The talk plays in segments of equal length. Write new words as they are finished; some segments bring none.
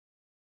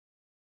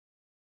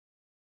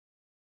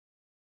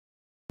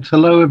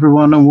Hello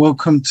everyone and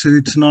welcome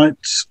to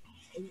tonight's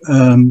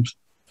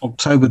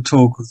October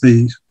talk of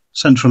the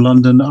Central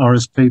London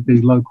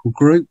RSPB local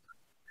group.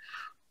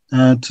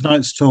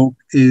 Tonight's talk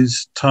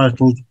is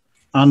titled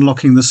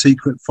Unlocking the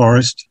Secret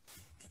Forest,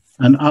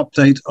 an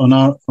update on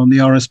the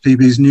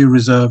RSPB's new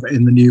reserve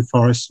in the New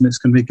Forest, and it's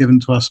going to be given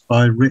to us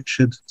by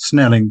Richard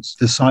Snelling,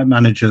 the site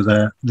manager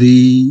there.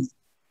 The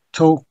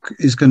talk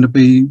is going to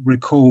be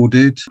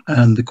recorded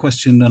and the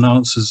question and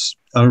answers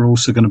are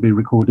also going to be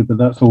recorded, but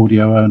that's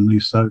audio only,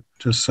 so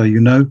just so you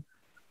know.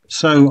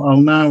 So I'll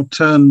now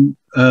turn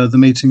the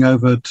meeting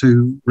over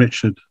to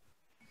Richard.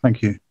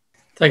 Thank you.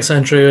 Thanks,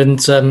 Andrew,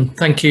 and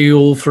thank you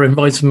all for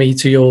inviting me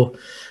to your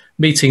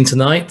meeting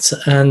tonight.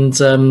 And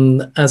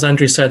as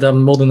Andrew said,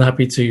 I'm more than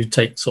happy to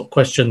take sort of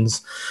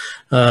questions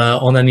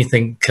on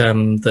anything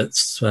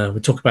that we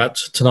talk about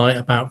tonight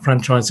about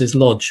Franchises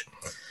Lodge.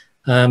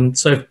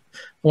 So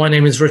my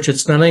name is Richard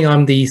Snelling.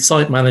 I'm the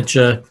site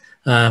manager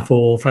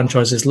for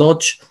Franchises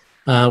Lodge,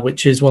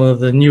 which is one of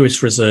the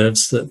newest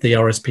reserves that the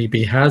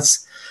RSPB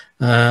has,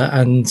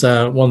 and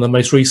one of the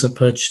most recent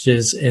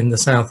purchases in the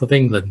south of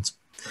England.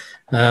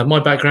 My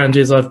background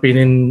is I've been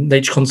in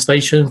nature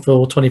conservation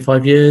for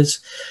 25 years,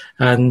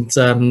 and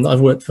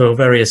I've worked for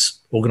various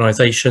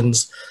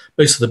organisations,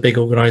 most of the big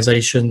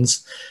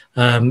organisations,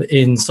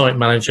 in site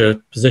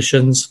manager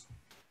positions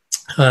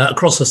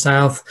across the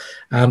south,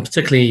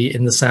 particularly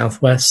in the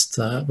southwest,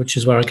 which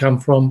is where I come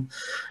from.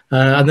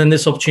 And then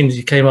this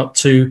opportunity came up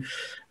to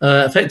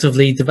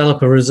effectively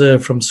develop a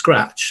reserve from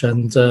scratch,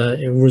 and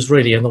it was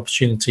really an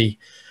opportunity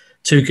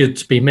too good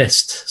to be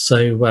missed.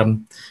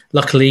 So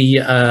luckily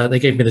they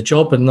gave me the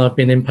job, and I've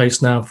been in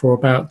post now for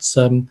about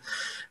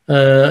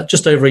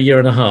just over a year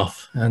and a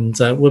half, and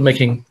we're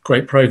making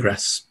great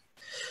progress.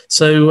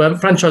 So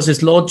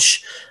Franchises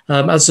Lodge,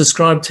 as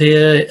described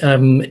here,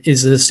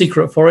 is a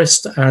secret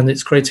forest, and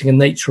it's creating a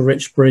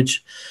nature-rich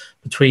bridge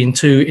between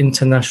two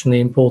internationally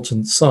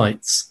important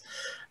sites.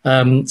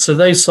 So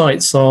those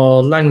sites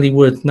are Langley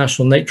Wood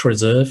National Nature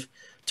Reserve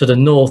to the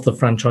north of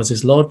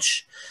Franchises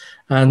Lodge,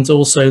 and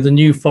also the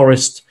New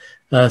Forest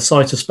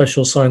Site of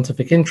Special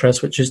Scientific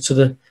Interest, which is to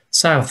the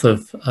south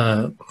of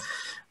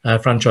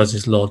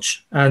Franchises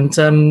Lodge. And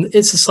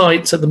it's a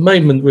site at the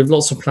moment with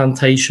lots of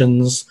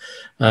plantations,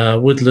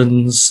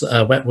 woodlands,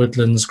 wet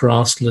woodlands,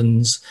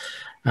 grasslands,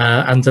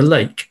 and a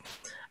lake.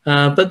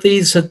 But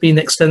these have been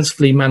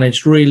extensively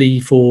managed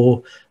really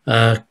for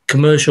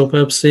commercial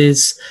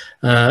purposes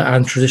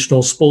and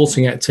traditional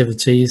sporting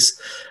activities.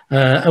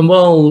 And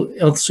while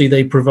obviously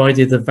they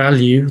provided the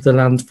value, the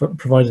land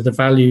provided the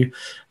value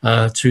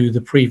to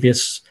the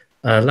previous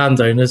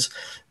landowners,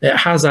 it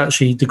has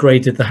actually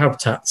degraded the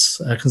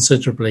habitats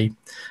considerably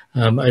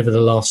over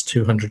the last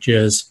 200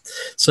 years.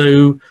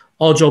 So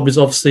our job is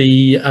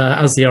obviously,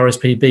 as the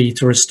RSPB,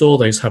 to restore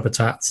those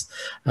habitats.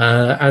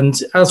 And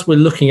as we're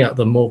looking at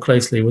them more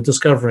closely, we're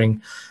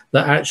discovering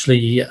that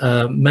actually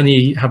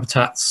many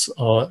habitats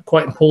are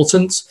quite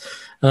important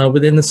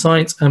within the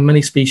site, and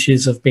many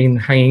species have been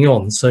hanging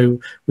on. So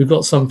we've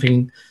got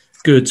something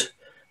good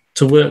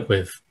to work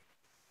with.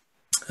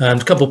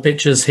 And a couple of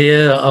pictures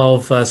here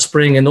of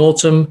spring and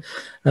autumn.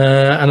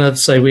 And I'd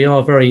say we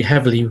are very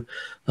heavily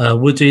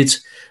wooded.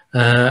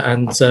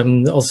 And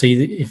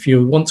obviously, if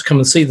you want to come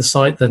and see the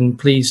site, then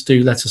please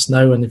do let us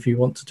know. And if you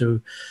want to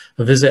do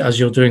a visit, as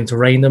you're doing to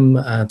Rainham,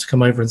 to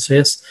come over and see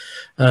us,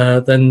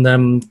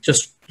 then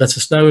just let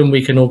us know and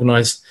we can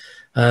organise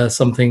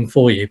something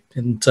for you.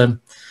 And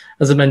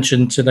as I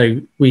mentioned,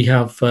 we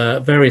have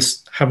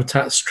various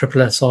habitats,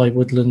 triple SI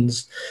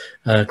woodlands,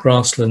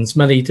 grasslands,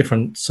 many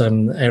different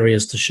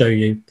areas to show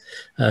you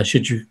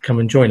should you come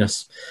and join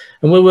us.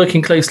 And we're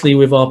working closely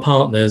with our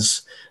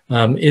partners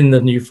in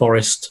the New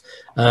Forest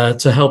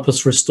to help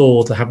us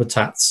restore the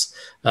habitats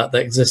that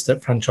exist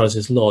at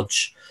Franchises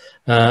Lodge.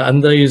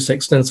 And those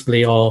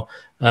extensively are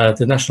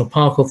the National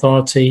Park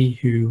Authority,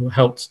 who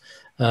helped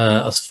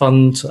us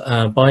fund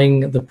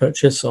buying the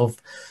purchase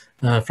of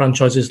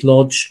Franchises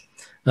Lodge,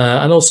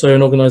 and also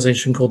an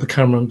organisation called the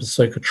Cameron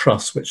Bespolka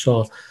Trust, which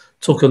I'll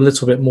talk a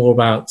little bit more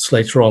about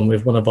later on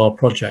with one of our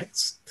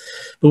projects.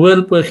 But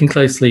we're working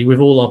closely with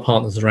all our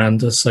partners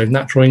around us, so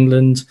Natural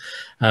England,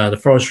 the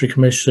Forestry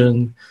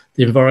Commission,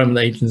 the Environment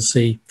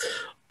Agency.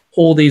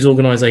 All these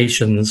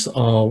organisations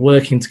are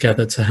working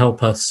together to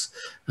help us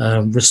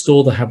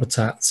restore the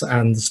habitats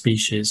and the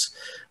species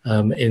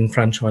in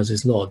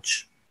Franchises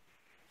Lodge.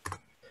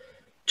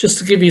 Just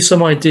to give you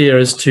some idea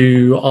as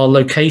to our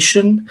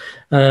location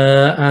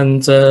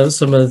and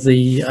some of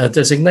the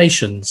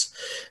designations.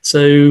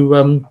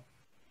 So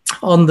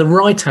on the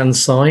right-hand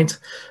side,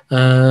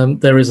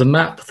 there is a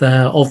map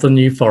there of the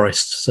New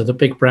Forest. So the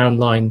big brown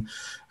line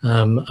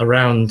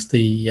around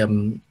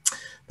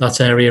that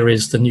area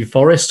is the New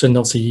Forest, and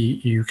obviously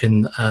you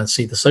can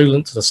see the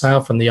Solent to the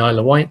south and the Isle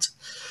of Wight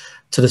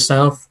to the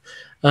south.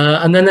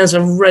 And then there's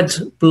a red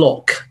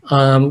block,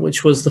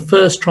 which was the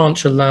first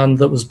tranche of land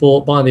that was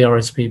bought by the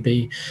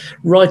RSPB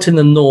right in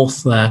the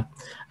north there.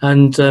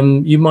 And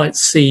you might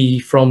see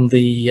from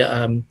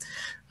the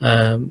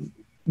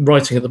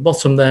writing at the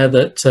bottom there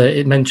that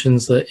it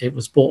mentions that it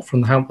was bought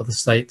from the Hampworth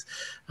estate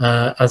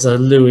as a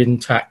Lewin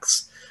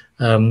tax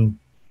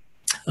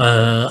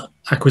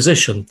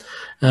acquisition,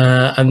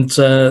 and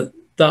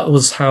that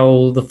was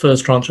how the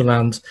first tranche of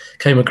land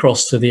came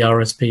across to the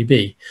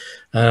RSPB.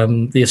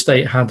 The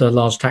estate had a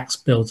large tax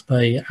bill to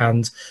pay,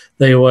 and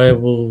they were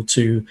able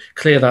to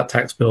clear that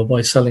tax bill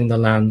by selling the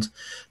land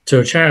to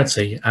a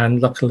charity,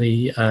 and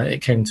luckily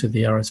it came to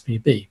the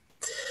RSPB.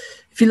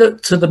 If you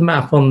look to the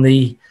map on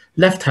the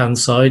left-hand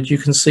side, you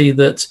can see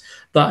that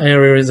that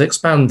area is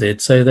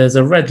expanded. So there's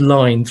a red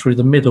line through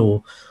the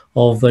middle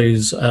of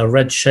those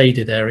red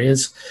shaded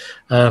areas,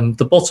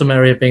 the bottom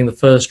area being the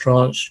first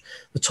tranche,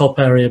 the top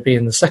area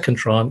being the second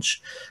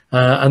tranche,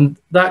 and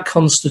that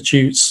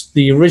constitutes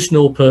the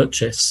original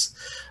purchase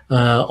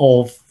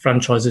of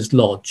Franchises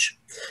Lodge.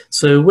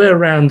 So we're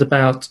around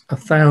about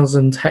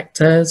 1,000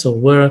 hectares, or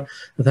we're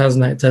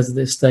 1,000 hectares at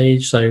this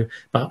stage, so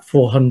about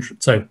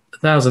 400, so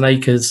 1,000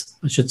 acres,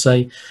 I should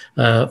say,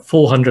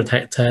 400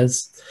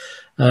 hectares.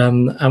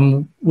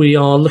 And we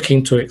are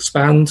looking to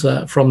expand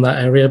from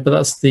that area, but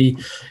that's the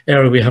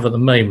area we have at the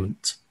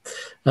moment.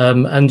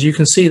 And you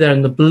can see there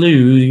in the blue,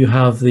 you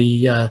have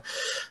the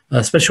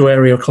special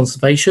area of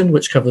conservation,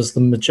 which covers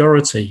the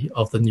majority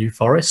of the New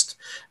Forest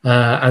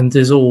and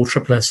is all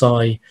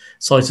SSSI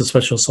Site of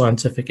Special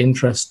Scientific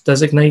Interest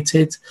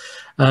designated.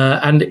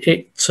 And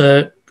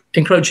it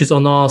encroaches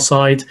on our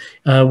side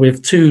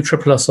with 2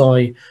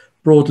 SSSI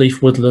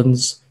broadleaf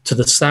woodlands to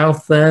the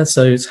south there,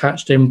 so it's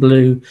hatched in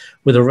blue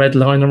with a red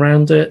line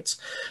around it.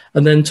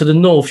 And then to the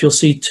north, you'll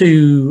see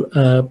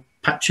 2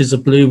 patches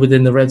of blue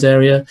within the red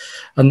area,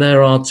 and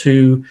there are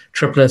 2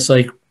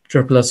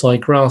 SSSI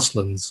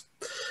grasslands.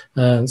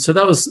 So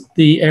that was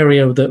the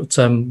area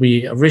that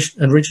we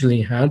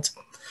originally had,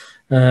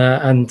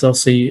 and I'll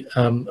see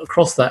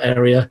across that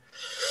area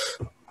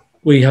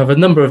we have a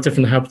number of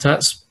different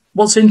habitats.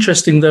 What's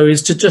interesting though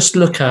is to just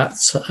look at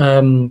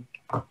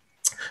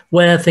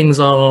where things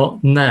are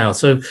now.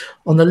 So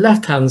on the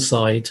left-hand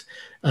side,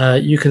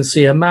 you can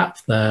see a map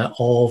there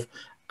of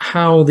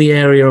how the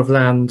area of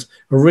land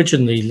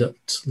originally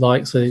looked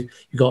like. So you've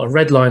got a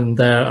red line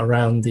there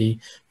around the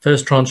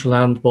first tranche of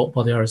land bought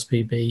by the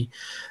RSPB.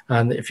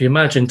 And if you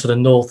imagine to the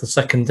north, the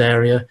second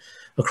area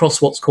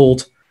across what's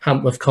called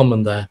Hampworth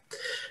Common there.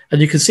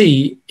 And you can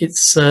see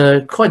it's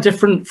quite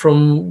different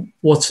from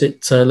what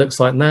it looks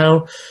like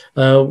now.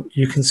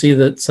 You can see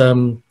that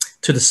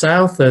to the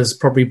south, there's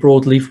probably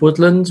broadleaf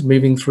woodland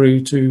moving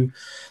through to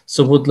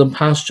some woodland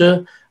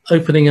pasture,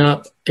 opening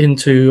up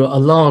into a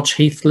large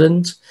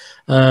heathland,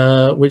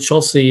 which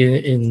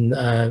obviously in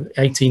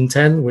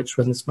 1810, which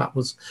when this map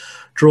was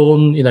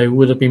drawn, you know,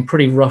 would have been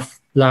pretty rough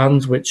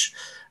land, which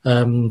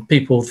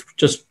people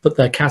just put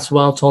their cattle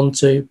out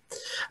onto.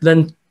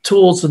 Then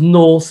towards the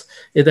north,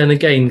 it then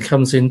again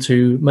comes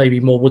into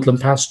maybe more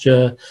woodland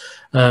pasture,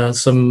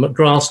 some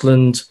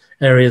grassland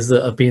areas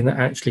that have been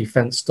actually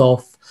fenced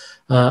off,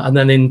 and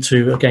then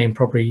into, again,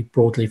 probably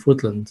broadleaf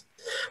woodland.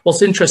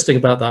 What's interesting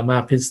about that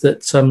map is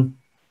that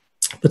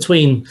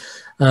between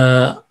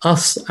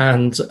us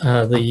and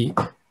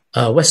the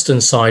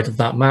western side of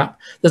that map,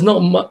 there's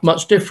not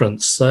much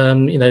difference.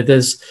 You know,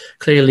 there's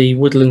clearly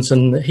woodlands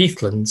and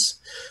heathlands.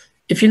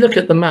 If you look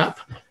at the map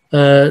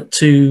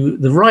to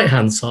the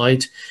right-hand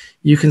side,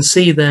 you can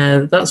see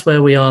there, that's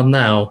where we are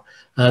now.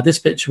 This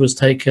picture was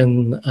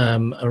taken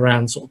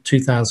around sort of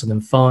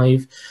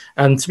 2005,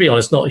 and to be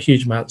honest, not a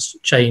huge amount's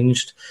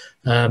changed.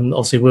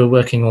 Obviously, we're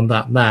working on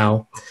that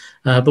now.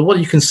 But what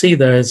you can see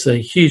there is a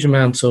huge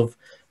amount of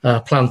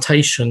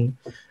plantation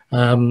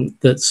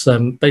that's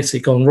basically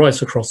gone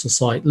right across the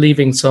site,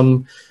 leaving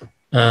some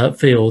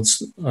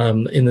fields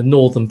in the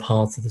northern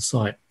part of the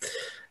site.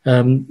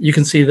 You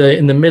can see that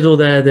in the middle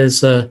there,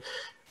 there's an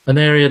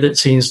area that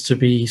seems to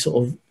be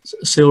sort of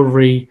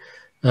silvery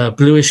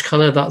bluish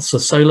color. That's a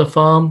solar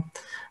farm,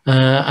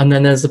 and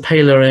then there's the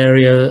paler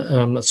area,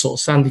 a sort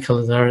of sandy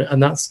colored area,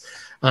 and that's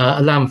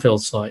a landfill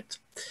site.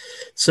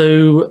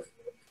 So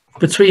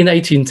between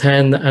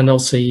 1810 and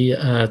obviously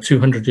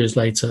 200 years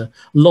later, a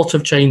lot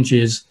of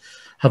changes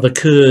have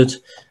occurred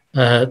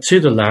to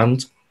the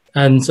land.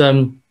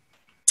 And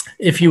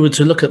if you were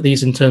to look at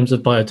these in terms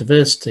of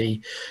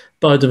biodiversity,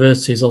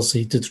 biodiversity has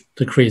obviously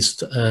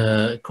decreased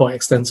quite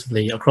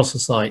extensively across the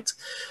site,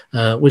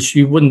 which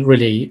you wouldn't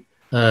really,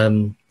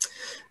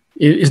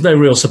 is no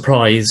real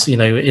surprise, you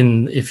know,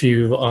 if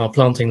you are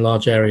planting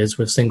large areas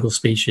with single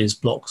species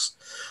blocks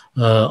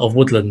of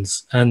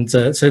woodlands. And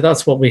so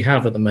that's what we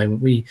have at the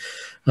moment. We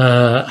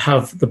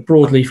have the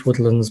broadleaf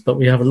woodlands, but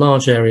we have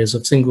large areas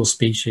of single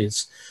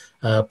species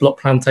block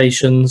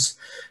plantations,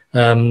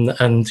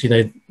 and you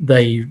know,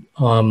 they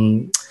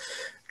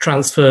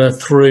transfer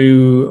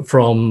through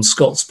from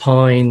Scots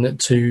pine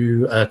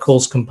to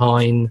Corsican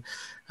pine.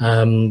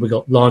 We've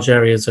got large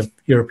areas of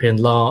European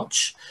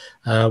larch.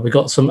 We've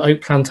got some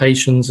oak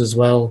plantations as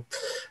well.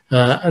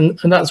 And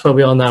that's where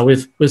we are now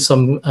with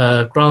some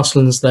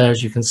grasslands there,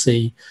 as you can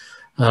see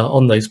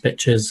on those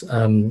pictures,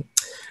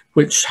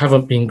 which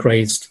haven't been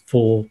grazed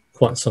for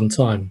quite some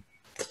time.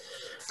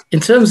 in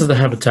terms of the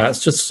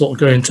habitats, just to sort of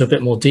go into a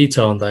bit more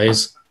detail on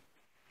those,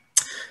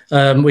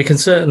 we can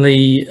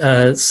certainly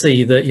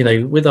see that, you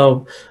know, with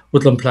our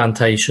woodland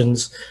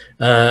plantations,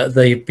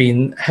 they've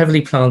been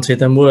heavily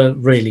planted and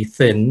weren't really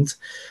thinned.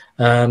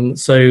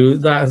 So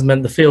that has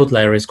meant the field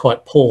layer is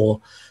quite poor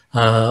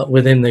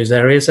within those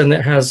areas, and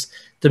it has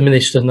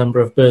diminished the number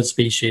of bird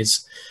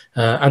species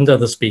and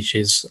other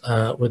species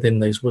within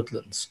those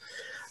woodlands.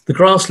 The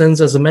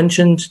grasslands, as I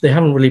mentioned, they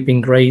haven't really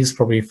been grazed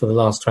probably for the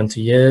last 20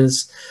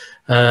 years.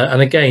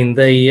 And again,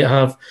 they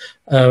have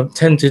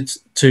tended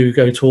to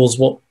go towards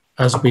what,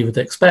 as we would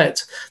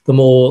expect, the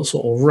more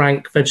sort of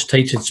rank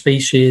vegetated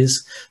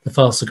species, the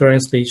faster growing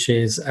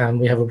species, and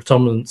we have a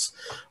predominance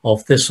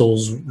of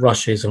thistles,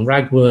 rushes and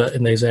ragwort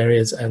in those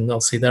areas, and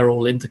obviously they're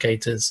all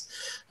indicators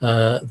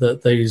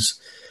that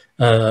those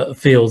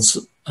fields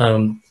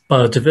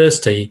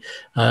biodiversity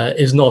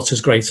is not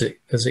as great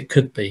as it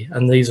could be,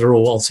 and these are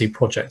all obviously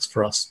projects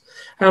for us.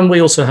 And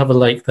we also have a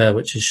lake there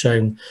which is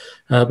shown,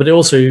 but it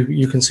also,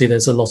 you can see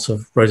there's a lot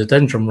of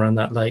rhododendron around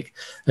that lake.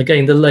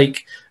 Again, the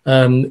lake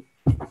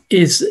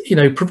is, you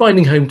know,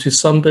 providing home to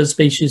some bird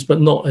species, but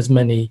not as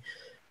many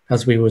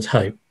as we would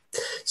hope.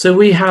 So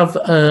we have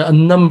a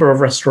number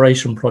of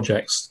restoration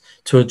projects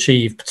to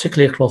achieve,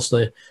 particularly across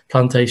the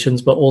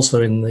plantations, but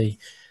also in the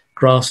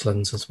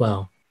grasslands as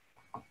well.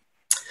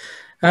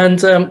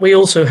 And we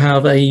also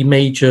have a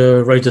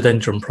major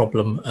rhododendron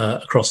problem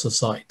across the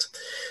site.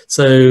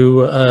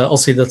 So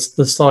obviously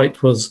the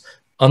site was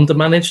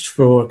undermanaged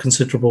for a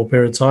considerable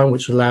period of time,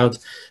 which allowed,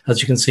 as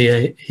you can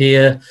see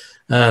here,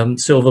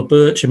 silver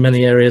birch in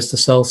many areas to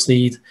cell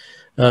seed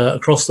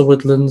across the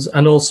woodlands,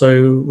 and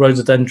also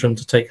rhododendron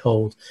to take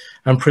hold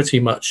and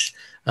pretty much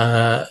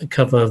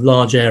cover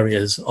large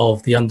areas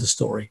of the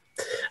understory.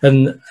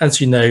 And as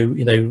you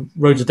know,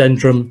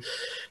 rhododendron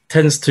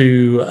tends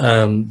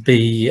to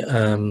be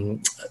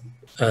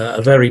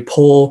a very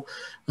poor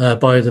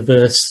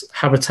biodiverse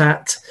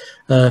habitat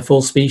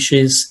for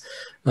species.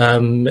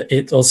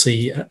 It also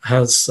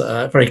has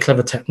very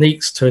clever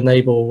techniques to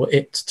enable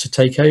it to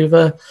take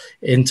over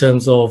in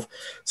terms of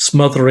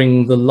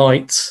smothering the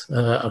light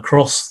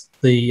across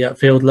the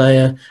field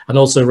layer, and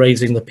also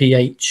raising the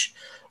pH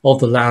of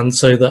the land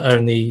so that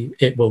only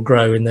it will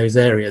grow in those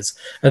areas.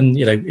 And,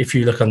 you know, if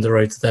you look under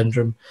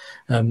rhododendron,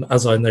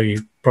 as I know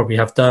you probably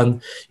have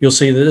done, you'll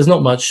see that there's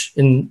not much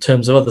in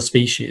terms of other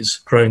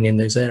species growing in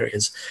those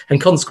areas. And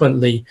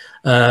consequently,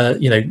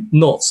 you know,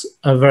 not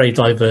a very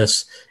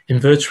diverse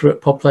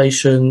invertebrate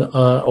population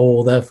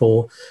or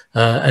therefore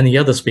any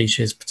other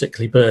species,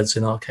 particularly birds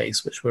in our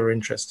case, which we're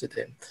interested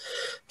in.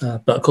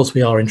 But of course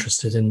we are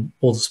interested in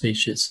all the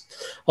species.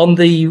 On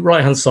the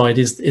right hand side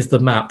is the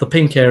map, the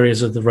pink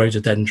areas of the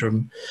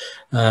rhododendron,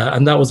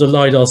 and that was a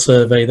LiDAR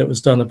survey that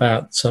was done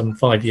about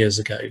 5 years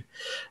ago,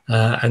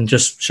 and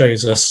just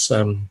shows us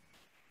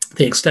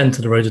the extent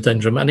of the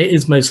rhododendron, and it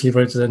is mostly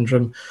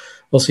rhododendron.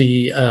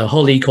 Obviously,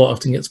 holly quite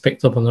often gets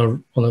picked up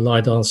on a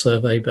LiDAR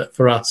survey, but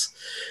for us,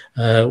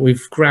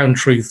 we've ground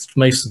truthed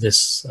most of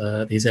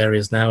these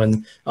areas now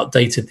and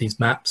updated these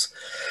maps.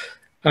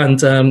 And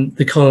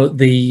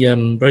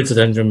the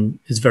rhododendron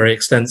is very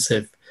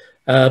extensive.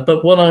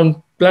 But what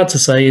I'm glad to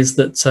say is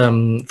that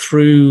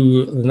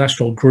through the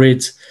National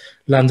Grid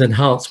Land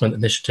Enhancement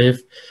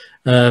Initiative,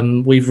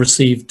 we've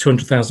received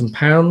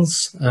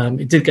 £200,000.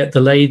 It did get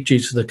delayed due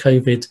to the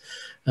COVID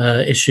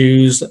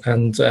issues,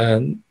 and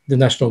the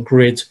National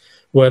Grid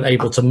weren't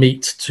able to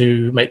meet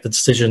to make the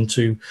decision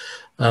to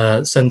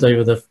send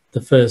over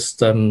the first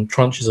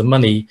tranches of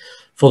money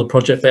for the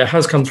project. But it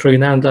has come through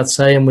now, I'd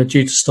say, and we're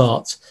due to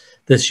start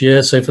this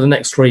year. So for the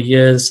next 3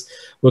 years,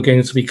 we're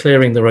going to be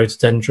clearing the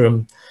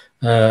rhododendron,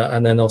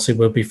 and then obviously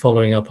we'll be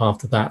following up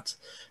after that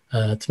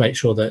to make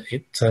sure that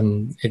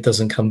it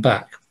doesn't come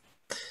back.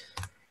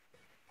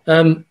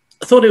 I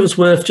thought it was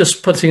worth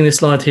just putting this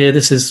slide here.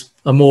 This is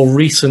a more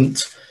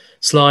recent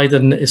slide,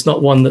 and it's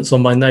not one that's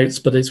on my notes,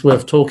 but it's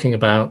worth talking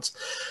about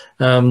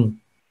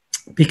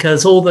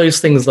because all those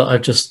things that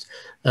I've just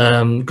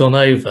gone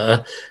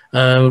over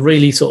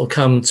really sort of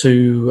come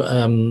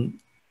to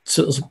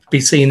sort of be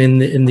seen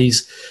in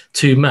these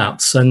two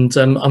maps. And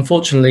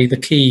unfortunately, the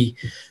key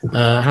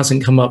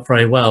hasn't come up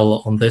very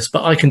well on this,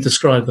 but I can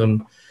describe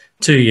them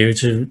to you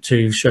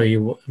to show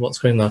you what's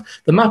going on.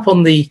 The map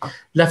on the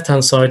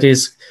left-hand side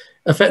is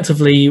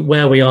effectively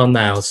where we are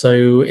now.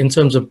 So in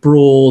terms of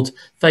broad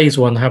phase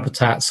 1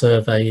 habitat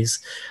surveys,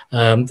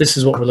 this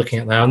is what we're looking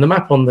at now. And the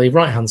map on the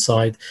right-hand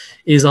side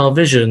is our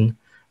vision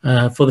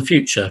for the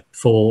future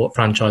for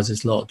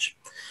Franchises Lodge.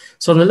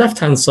 So on the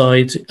left-hand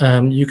side,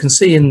 you can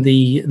see in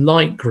the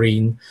light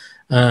green,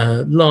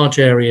 large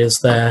areas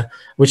there,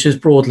 which is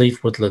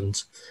broadleaf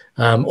woodland,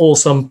 or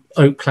some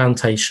oak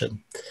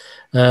plantation.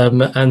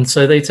 And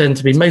so they tend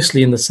to be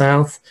mostly in the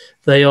south.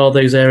 They are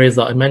those areas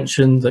that I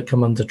mentioned that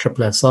come under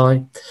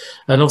SSI.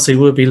 And obviously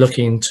we'll be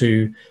looking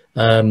to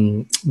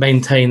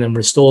maintain and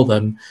restore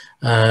them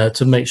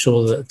to make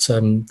sure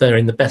that they're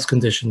in the best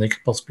condition they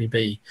could possibly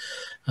be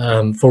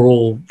for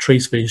all tree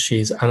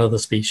species and other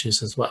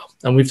species as well.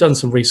 And we've done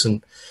some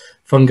recent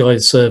fungi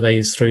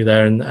surveys through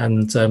there,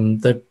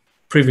 and they're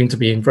proving to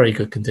be in very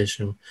good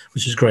condition,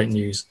 which is great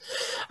news.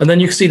 And then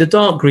you can see the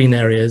dark green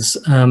areas,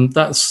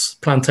 that's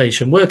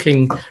plantation.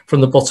 Working from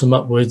the bottom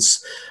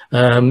upwards,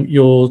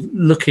 you're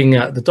looking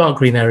at the dark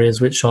green areas,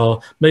 which are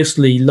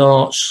mostly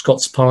larch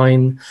Scots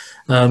pine,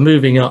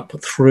 moving up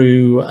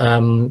through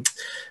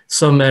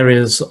some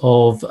areas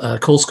of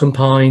Corsican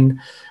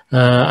pine,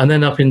 and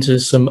then up into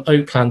some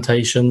oak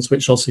plantations,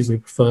 which obviously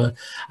we prefer.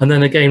 And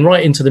then again,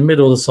 right into the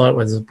middle of the site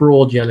where there's a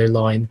broad yellow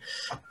line,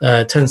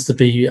 tends to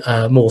be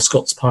more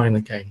Scots pine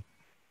again.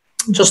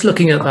 Just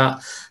looking at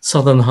that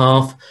southern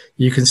half,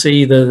 you can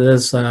see that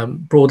there's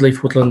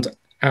broadleaf woodland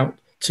out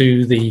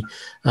to the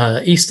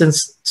eastern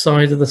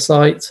side of the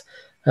site.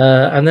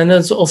 And then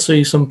there's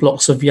also some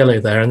blocks of yellow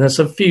there, and there's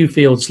a few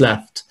fields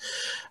left.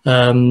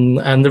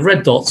 And the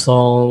red dots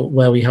are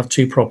where we have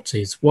two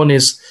properties. One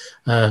is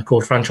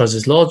called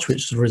Franchises Lodge,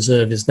 which the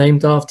reserve is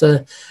named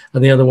after,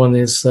 and the other one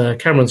is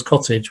Cameron's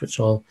Cottage, which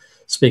I'll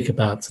speak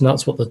about, and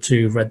that's what the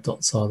two red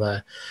dots are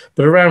there.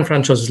 But around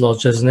Franchises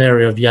Lodge, there's an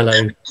area of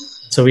yellow,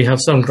 so we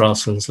have some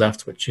grasslands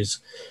left, which is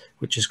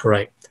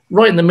great.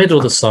 Right in the middle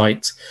of the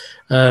site,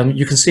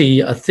 you can see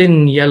a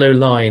thin yellow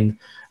line,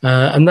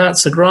 and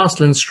that's a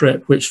grassland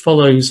strip which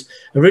follows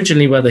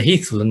originally where the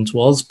heathland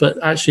was, but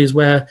actually is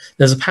where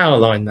there's a power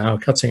line now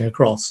cutting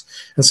across.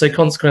 And so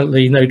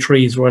consequently, no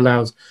trees were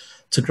allowed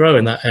to grow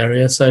in that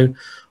area. So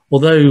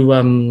although,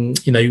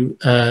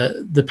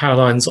 the power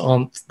lines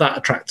aren't that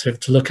attractive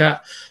to look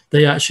at,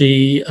 they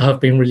actually have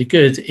been really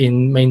good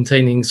in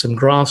maintaining some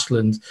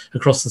grassland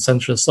across the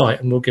centre of the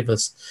site and will give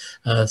us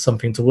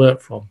something to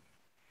work from.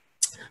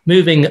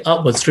 Moving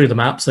upwards through the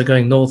map, so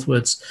going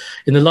northwards,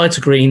 in the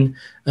lighter green,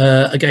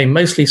 again,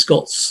 mostly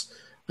Scots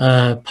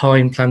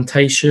pine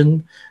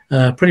plantation,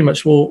 pretty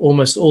much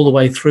almost all the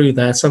way through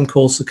there, some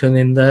Corsican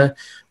in there,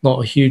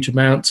 not a huge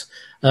amount.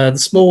 The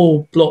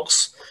small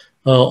blocks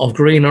of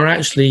green are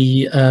actually,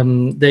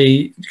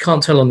 you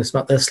can't tell on this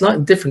map, they're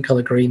slightly different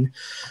colour green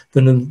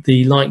than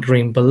the light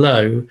green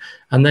below,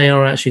 and they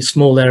are actually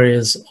small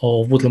areas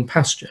of woodland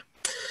pasture.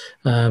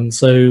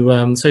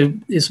 So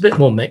it's a bit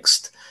more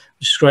mixed,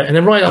 which is great. And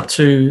then right up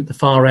to the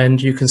far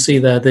end, you can see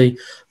there the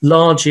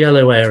large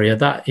yellow area.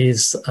 That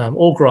is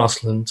all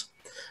grassland,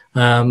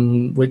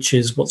 which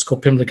is what's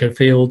called Pimlico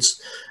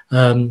Fields.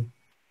 And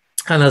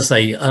as I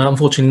say,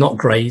 unfortunately not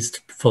grazed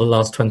for the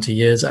last 20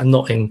 years and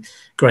not in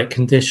great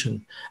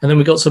condition. And then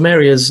we've got some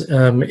areas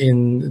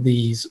in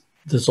the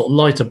sort of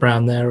lighter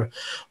brown there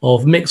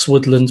of mixed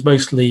woodland,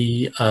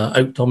 mostly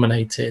oak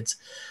dominated.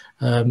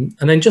 And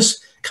then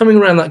just coming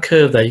around that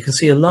curve there, you can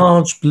see a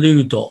large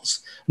blue dot.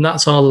 And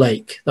that's our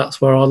lake.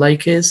 That's where our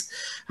lake is.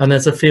 And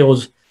there's a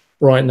field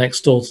right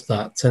next door to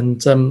that.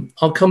 And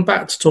I'll come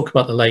back to talk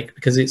about the lake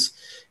because it's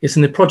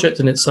in the project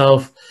in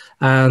itself.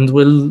 And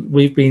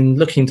we've been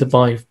looking to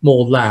buy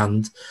more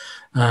land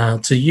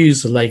to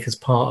use the lake as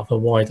part of a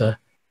wider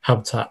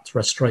habitat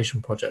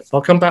restoration project.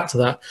 I'll come back to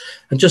that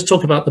and just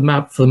talk about the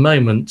map for the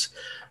moment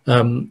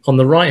on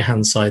the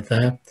right-hand side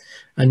there.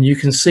 And you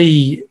can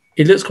see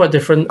it looks quite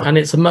different, and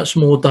it's a much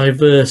more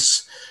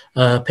diverse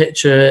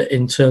picture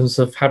in terms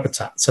of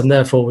habitats, and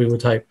therefore we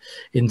would hope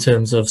in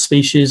terms of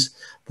species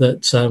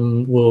that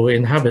will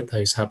inhabit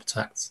those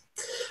habitats.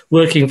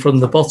 Working from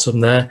the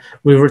bottom there,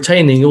 we're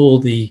retaining all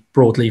the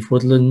broadleaf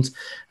woodland,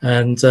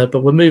 and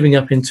but we're moving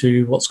up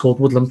into what's called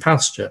woodland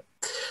pasture.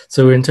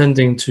 So we're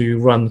intending to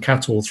run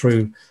cattle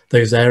through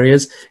those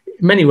areas,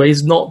 in many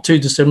ways not too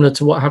dissimilar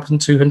to what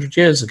happened 200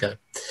 years ago.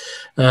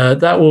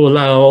 That will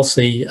allow,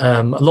 obviously,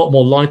 a lot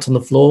more light on the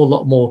floor, a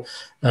lot more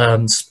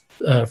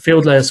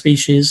field layer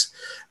species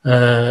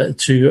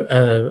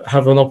to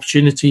have an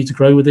opportunity to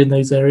grow within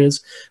those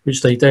areas,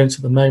 which they don't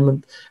at the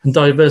moment, and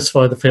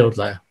diversify the field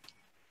layer.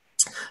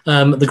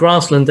 The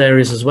grassland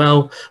areas as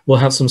well will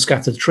have some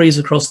scattered trees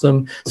across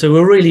them. So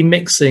we're really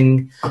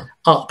mixing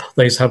up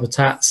those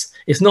habitats.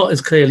 It's not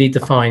as clearly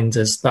defined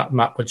as that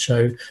map would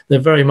show. They're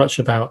very much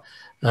about,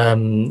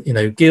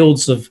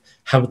 guilds of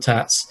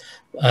habitats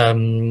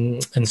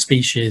and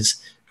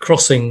species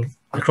crossing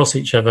across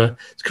each other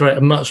to create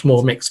a much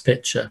more mixed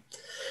picture.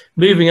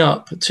 Moving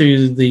up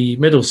to the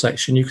middle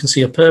section, you can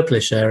see a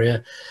purplish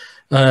area,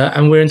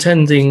 and we're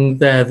intending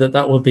there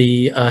that will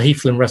be a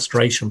heathland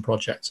restoration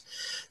project.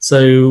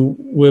 So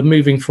we're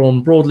moving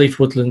from broadleaf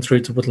woodland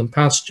through to woodland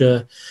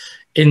pasture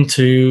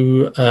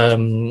into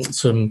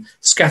some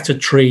scattered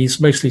trees,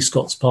 mostly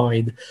Scots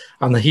pine,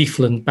 and the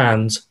heathland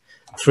band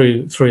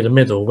through the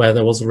middle where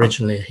there was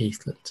originally a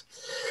heathland.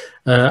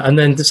 And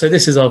then, so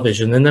this is our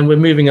vision. And then we're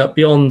moving up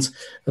beyond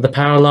the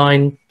power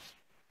line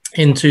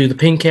into the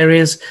pink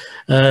areas.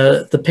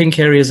 The pink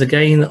areas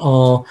again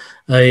are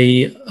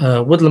a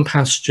woodland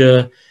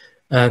pasture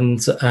and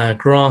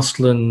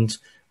grassland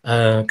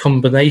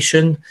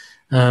combination.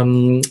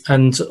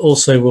 And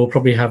also we'll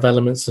probably have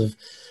elements of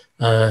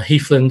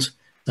heathland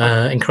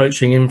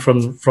encroaching in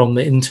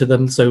into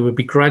them. So we'll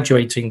be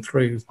graduating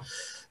through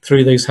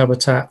those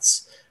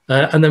habitats.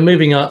 And then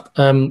moving up,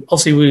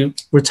 obviously we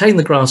retain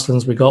the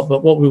grasslands we got,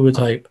 but what we would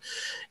hope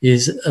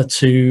is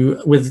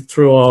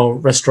through our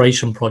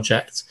restoration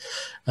project,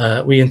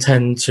 we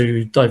intend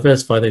to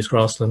diversify those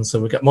grasslands so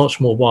we get much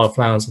more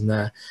wildflowers in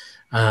there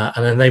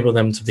and enable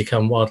them to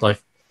become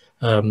wildlife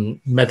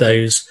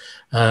meadows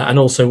and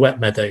also wet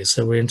meadows.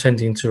 So we're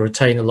intending to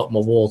retain a lot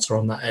more water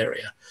on that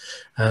area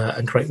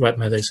and create wet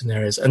meadows in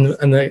areas,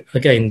 and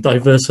again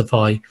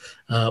diversify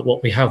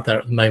what we have there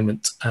at the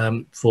moment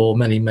for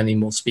many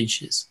more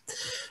species.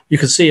 You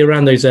can see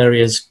around those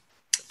areas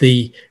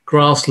the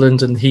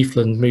grassland and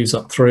heathland moves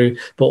up through,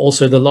 but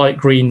also the light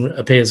green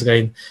appears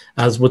again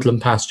as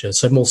woodland pasture.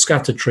 So more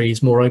scattered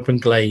trees, more open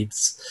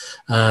glades,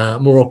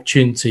 more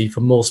opportunity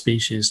for more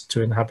species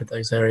to inhabit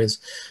those areas,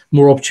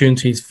 more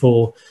opportunities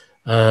for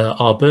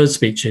our bird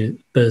species.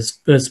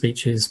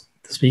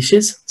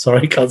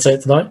 Sorry, can't say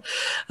it tonight.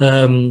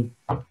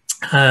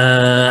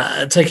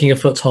 Taking a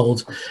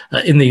foothold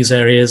in these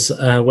areas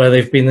where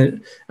they've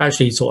been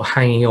actually sort of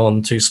hanging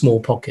on to small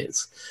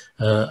pockets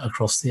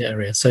across the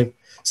area.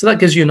 So that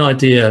gives you an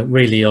idea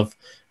really of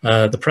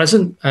the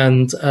present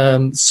and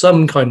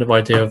some kind of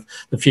idea of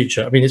the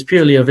future. I mean, it's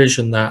purely a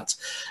vision that,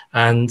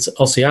 and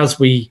obviously as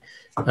we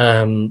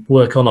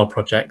work on our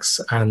projects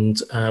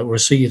and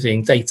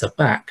receiving data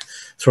back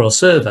through our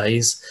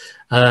surveys,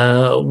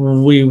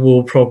 we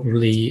will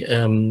probably,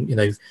 you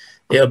know,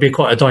 it'll be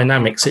quite a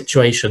dynamic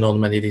situation on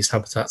many of these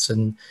habitats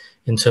in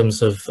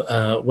terms of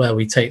where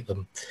we take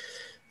them.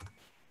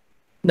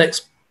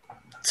 Next.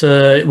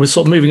 We're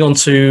sort of moving on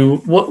to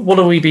what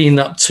have we been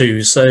up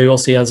to. So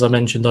obviously, as I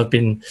mentioned, I've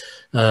been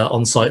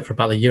on site for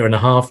about 1.5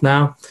 years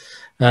now,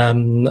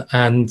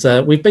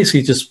 and we've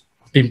basically just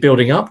been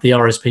building up the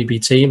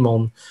RSPB team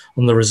on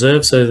the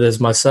reserve. So there's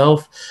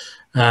myself,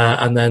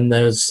 and then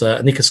there's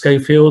Anika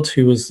Schofield,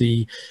 who was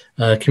the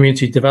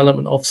community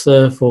development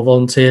officer for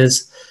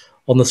volunteers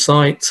on the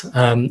site.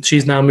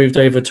 She's now moved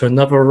over to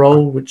another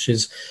role, which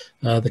is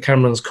the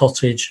Cameron's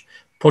Cottage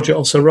project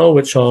officer role,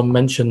 which I'll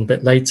mention a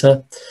bit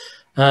later.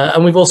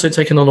 And we've also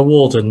taken on a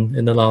warden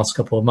in the last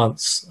couple of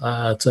months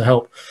to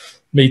help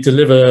me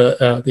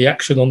deliver the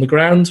action on the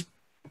ground.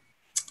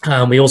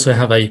 We also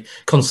have a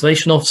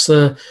conservation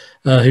officer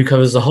who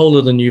covers the whole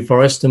of the New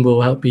Forest and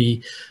will help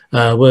me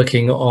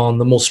working on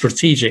the more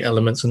strategic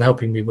elements and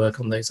helping me work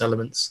on those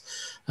elements.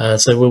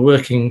 So we're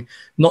working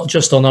not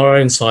just on our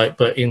own site,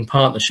 but in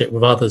partnership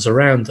with others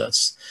around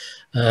us.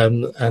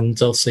 And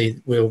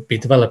obviously we'll be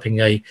developing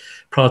a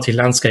priority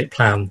landscape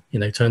plan, you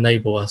know, to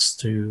enable us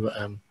to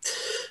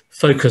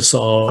focus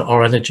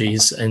our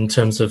energies in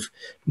terms of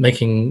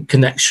making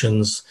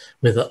connections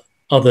with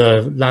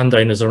other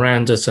landowners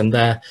around us and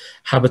their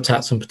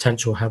habitats and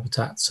potential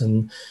habitats,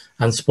 and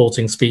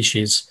supporting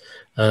species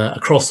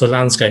across the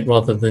landscape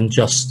rather than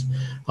just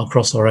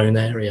across our own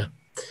area.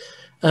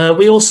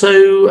 We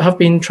also have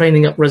been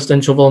training up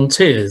residential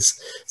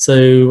volunteers.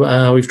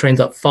 So we've trained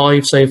up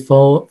 5 so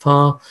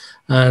far.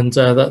 And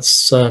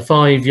that's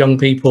 5 young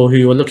people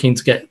who are looking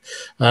to get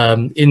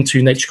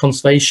into nature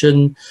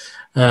conservation,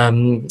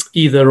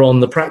 either on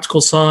the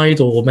practical side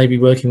or maybe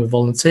working with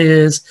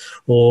volunteers,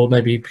 or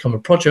maybe become a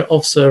project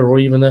officer, or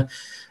even a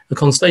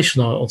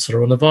conservation officer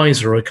or an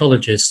advisor or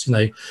ecologist. You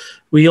know,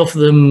 we offer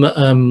them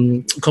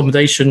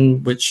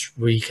accommodation, which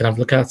we can have a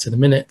look at in a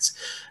minute,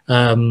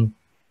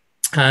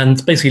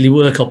 and basically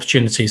work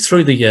opportunities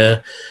through the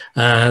year.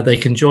 They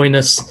can join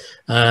us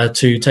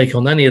to take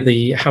on any of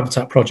the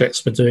habitat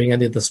projects we're doing,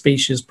 any of the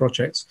species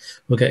projects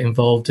we'll get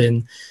involved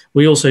in.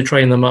 We also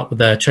train them up with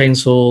their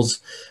chainsaws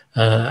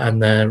and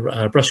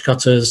their brush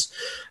cutters,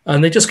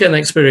 and they just get an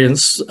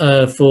experience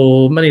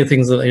for many of the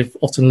things that they've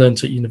often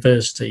learned at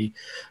university,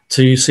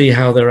 to see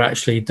how they're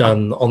actually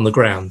done on the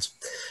ground.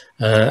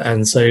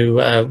 And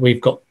so we've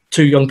got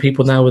 2 young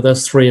people now with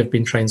us. 3 have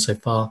been trained so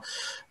far.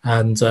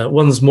 And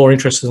one's more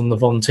interested on the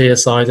volunteer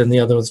side and the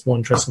other is more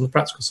interested on the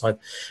practical side,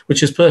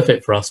 which is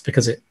perfect for us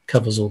because it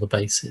covers all the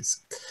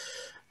bases.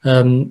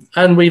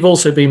 And we've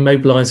also been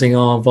mobilising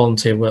our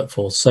volunteer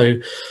workforce. So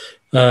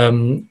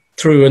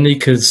through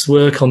Anika's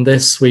work on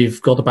this,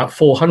 we've got about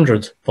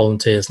 400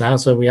 volunteers now.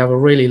 So we have a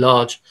really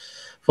large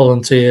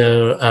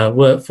volunteer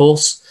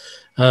workforce.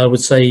 I would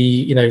say,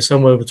 you know,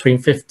 somewhere between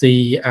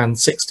 50 and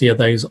 60 of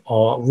those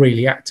are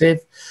really active.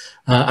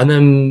 But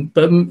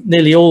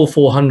nearly all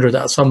 400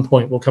 at some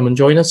point will come and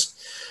join us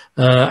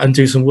and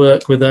do some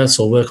work with us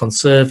or work on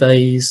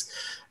surveys.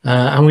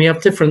 And we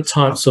have different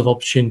types of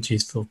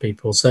opportunities for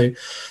people. So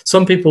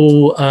some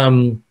people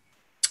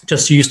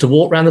just used to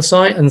walk around the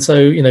site, and so,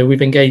 you know,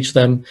 we've engaged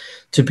them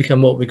to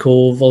become what we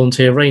call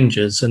volunteer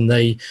rangers, and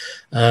they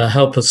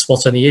help us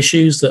spot any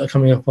issues that are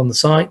coming up on the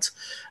site,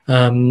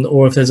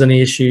 or if there's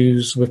any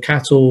issues with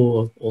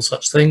cattle or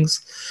such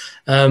things.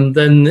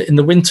 Then in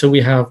the winter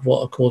we have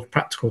what are called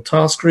practical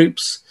task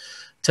groups,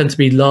 tend to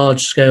be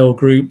large scale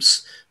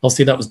groups.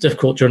 Obviously that was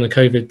difficult during the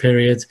COVID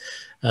period,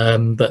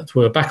 but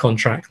we're back on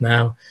track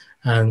now.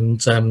 And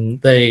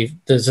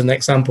there's an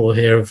example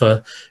here of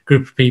a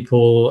group of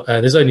people.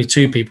 There's only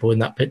 2 people in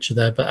that picture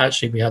there, but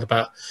actually we had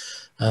about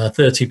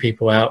 30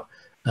 people out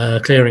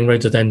clearing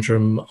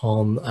rhododendron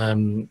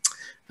on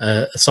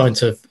a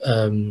site of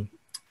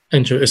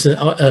it's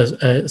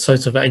a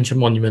site of ancient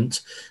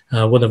monument,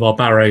 one of our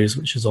barrows,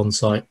 which is on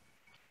site.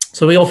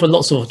 So we offer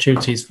lots of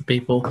opportunities for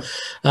people.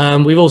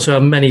 We've also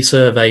had many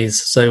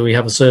surveys. So we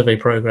have a survey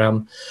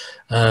program,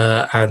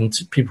 and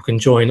people can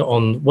join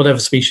on whatever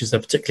species they're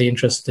particularly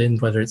interested in,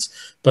 whether it's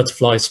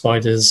butterflies,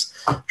 spiders,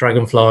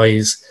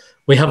 dragonflies.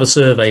 We have a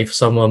survey for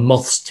someone.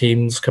 Moths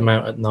teams come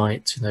out at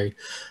night,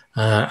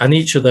 and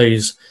each of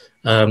those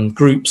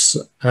groups,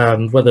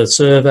 whether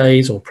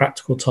surveys or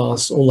practical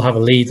tasks, all have a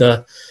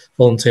leader,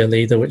 volunteer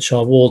leader, which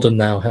our warden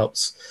now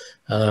helps,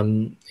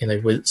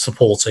 with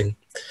supporting.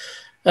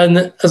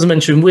 And as I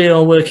mentioned, we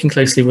are working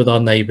closely with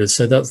our neighbours,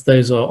 so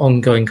those are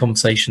ongoing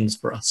conversations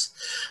for us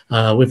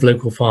with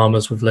local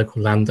farmers, with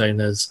local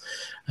landowners.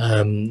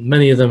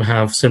 Many of them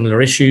have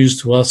similar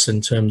issues to us in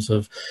terms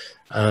of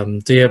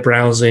deer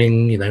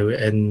browsing,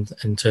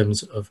 in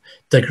terms of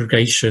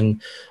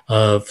degradation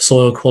of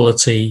soil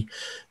quality.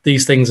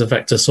 These things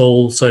affect us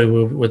all,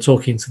 so we're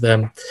talking to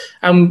them,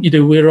 and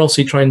we're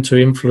also trying to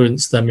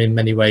influence them in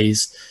many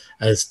ways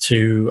as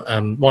to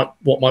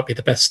what might be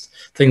the best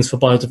things for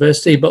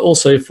biodiversity, but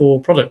also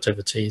for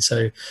productivity.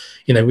 So,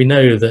 we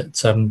know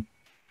that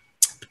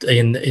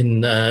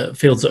in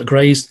fields that are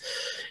grazed,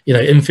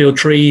 infield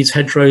trees,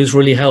 hedgerows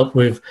really help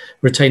with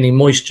retaining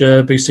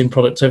moisture, boosting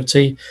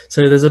productivity.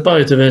 So there's a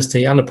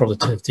biodiversity and a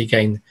productivity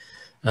gain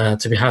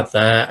to be had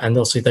there. And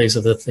also those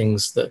are the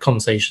things, that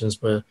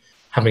conversations we're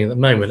having at the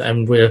moment.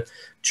 And we're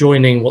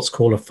joining what's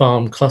called a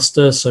farm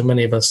cluster. So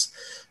many of us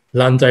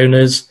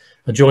landowners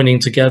are joining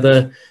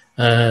together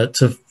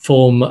to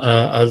form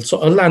a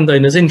sort of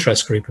landowners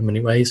interest group in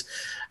many ways,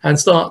 and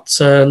start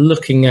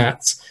looking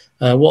at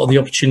what are the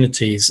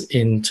opportunities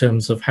in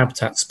terms of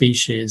habitat,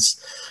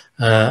 species,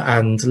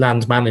 and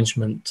land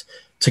management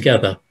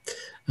together.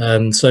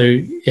 And so,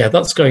 yeah,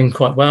 that's going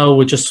quite well.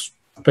 We're just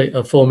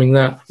forming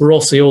that. We're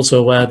also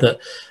aware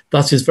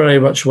that is very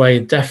much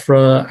way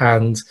DEFRA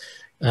and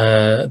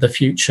the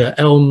future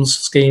ELMS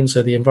scheme,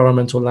 so the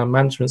environmental land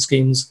management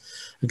schemes,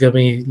 are going to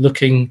be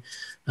looking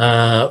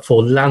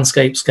for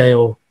landscape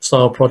scale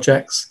style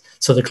projects.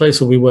 So the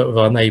closer we work with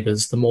our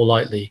neighbours, the more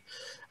likely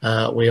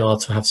we are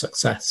to have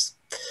success.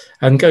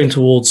 And going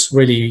towards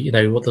really,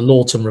 what the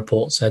Lawton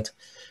report said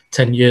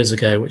 10 years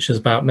ago, which is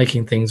about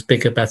making things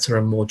bigger, better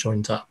and more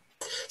joined up.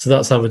 So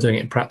that's how we're doing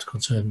it in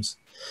practical terms.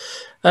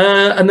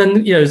 And then,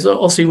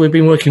 obviously we've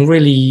been working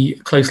really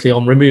closely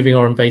on removing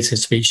our invasive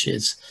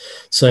species.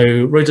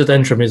 So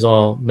rhododendron is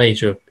our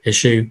major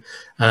issue,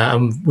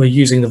 and we're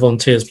using the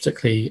volunteers,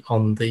 particularly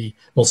on the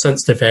more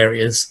sensitive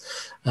areas,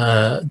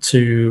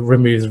 to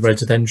remove the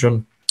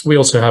rhododendron. We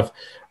also have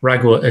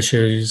ragwort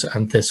issues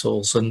and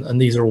thistles,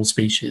 and these are all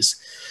species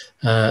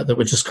that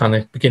we're just kind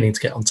of beginning to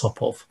get on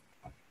top of.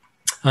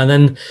 And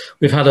then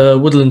we've had a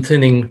woodland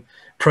thinning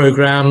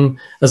program,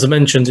 as I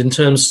mentioned, in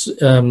terms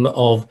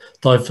of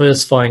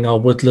diversifying our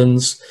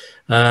woodlands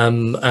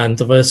and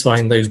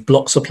diversifying those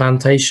blocks of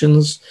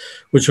plantations,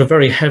 which were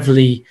very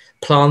heavily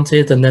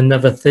planted and then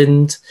never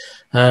thinned.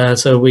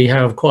 So we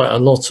have quite a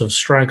lot of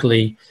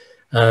straggly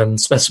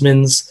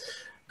specimens,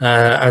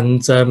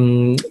 and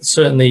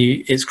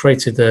certainly it's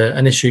created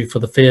an issue for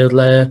the field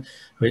layer,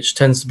 which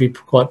tends to be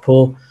quite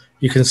poor.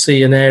 You can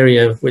see an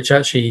area which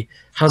actually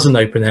has an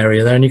open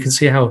area there, and you can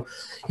see how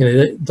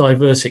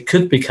diverse it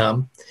could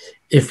become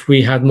if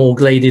we had more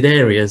gladed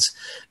areas.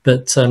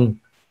 But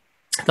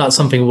that's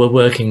something we're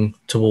working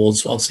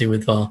towards, obviously,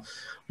 with our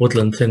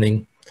woodland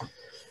thinning.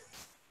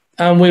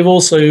 And we've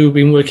also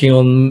been working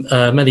on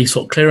many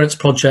sort of clearance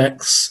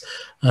projects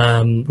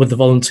with the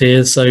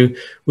volunteers. So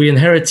we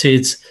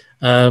inherited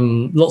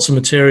lots of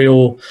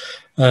material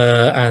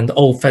and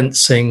old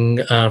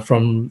fencing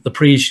from the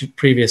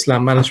previous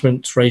land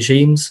management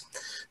regimes.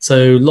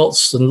 So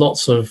lots and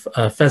lots of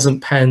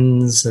pheasant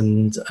pens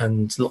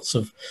and lots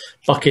of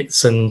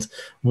buckets and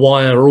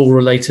wire are all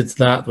related to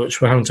that, which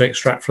we're having to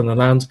extract from the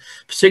land,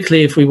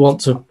 particularly if we want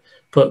to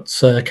put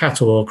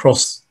cattle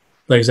across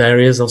those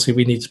areas. Obviously,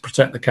 we need to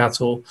protect the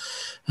cattle,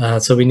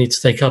 so we need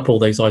to take up all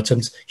those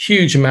items.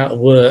 Huge amount of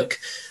work.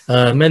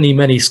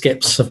 Many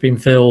skips have been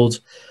filled,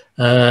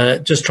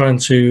 just trying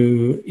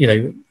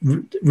to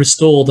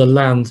restore the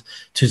land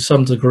to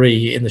some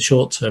degree in the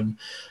short term,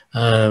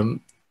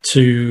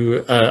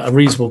 to a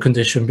reasonable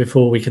condition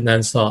before we can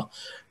then start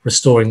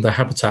restoring the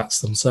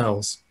habitats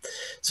themselves.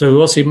 So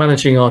we're also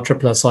managing our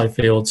SSI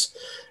fields.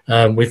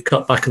 We've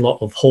cut back a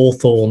lot of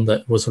hawthorn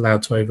that was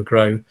allowed to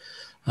overgrow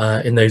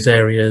in those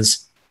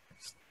areas.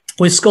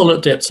 With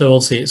scallop dip, so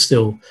obviously it's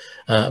still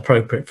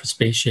appropriate for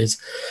species.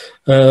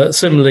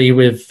 Similarly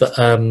with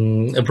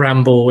a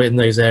bramble in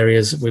those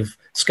areas, we've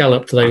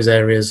scalloped those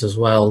areas as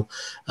well.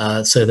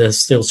 So they're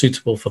still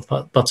suitable for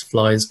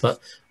butterflies, but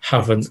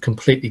haven't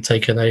completely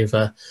taken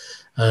over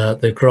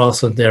the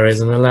grassland areas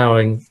and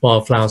allowing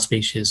wildflower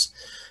species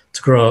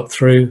to grow up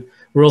through.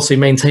 We're also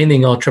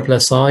maintaining our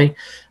SSI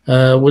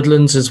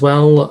woodlands as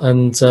well,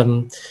 and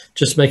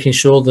just making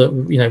sure that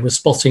we're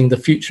spotting the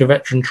future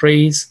veteran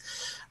trees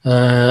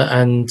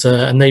and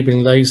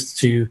enabling those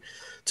to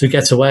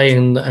get away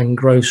and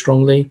grow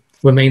strongly.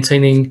 We're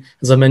maintaining,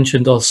 as I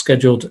mentioned, our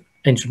scheduled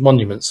ancient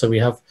monuments. So we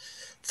have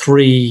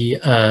 3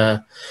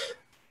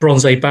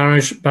 bronze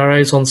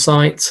barrows on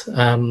site.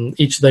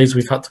 Each of those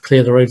we've had to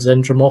clear the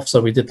rhododendron off, so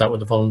we did that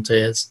with the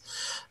volunteers.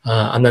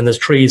 And then there's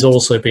trees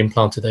also being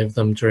planted over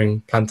them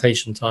during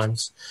plantation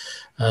times.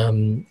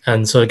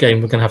 And so again,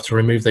 we're going to have to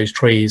remove those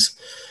trees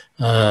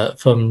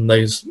from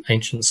those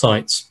ancient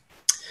sites.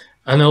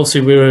 And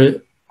also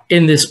we're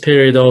in this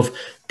period of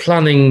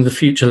planning the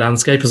future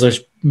landscape, as I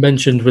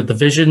mentioned, with the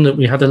vision that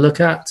we had a look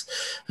at,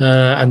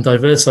 and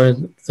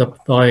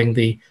diversifying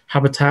the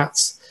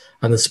habitats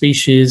and the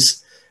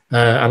species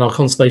and our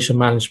conservation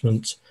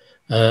management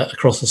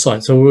across the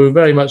site. So we're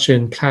very much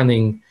in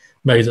planning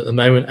mode at the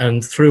moment,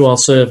 and through our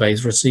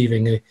surveys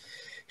receiving a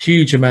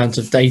huge amount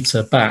of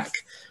data back,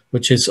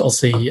 which is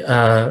obviously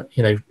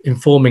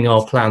informing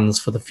our plans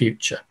for the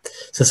future.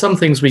 So some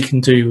things we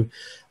can do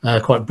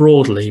quite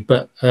broadly,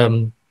 but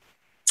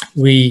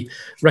we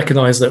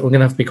recognize that we're going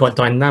to have to be quite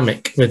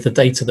dynamic with the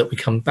data that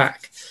comes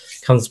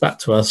back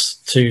to us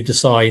to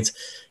decide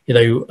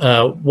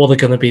what are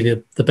going to be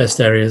the best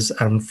areas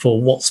and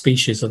for what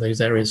species are those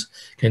areas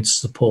going to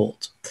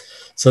support.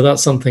 So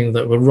that's something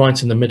that we're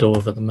right in the middle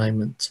of at the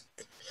moment.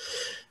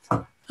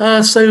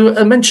 So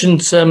I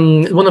mentioned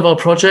one of our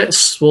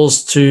projects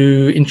was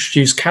to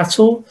introduce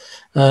cattle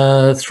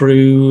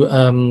through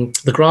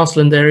the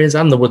grassland areas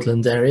and the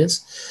woodland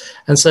areas.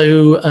 And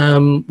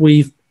so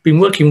we've been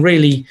working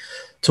really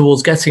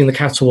towards getting the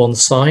cattle on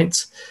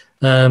site.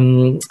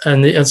 And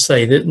as I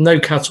say, no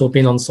cattle have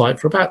been on site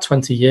for about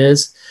 20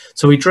 years.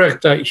 So we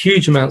dragged out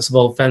huge amounts of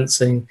old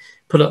fencing,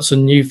 put up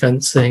some new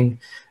fencing.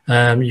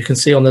 You can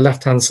see on the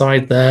left-hand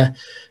side there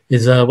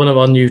is one of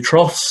our new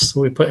troughs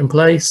we put in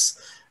place.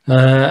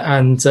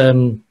 And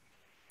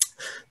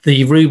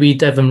the ruby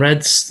Devon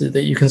reds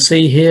that you can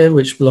see here,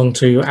 which belong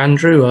to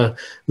Andrew, a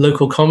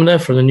local commoner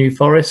from the New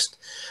Forest.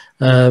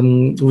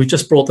 We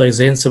just brought those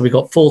in, so we've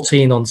got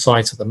 14 on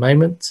site at the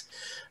moment.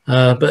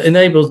 But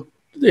enabled,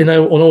 in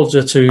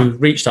order to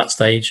reach that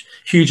stage,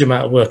 huge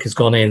amount of work has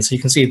gone in. So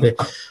you can see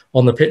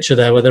on the picture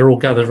there where they're all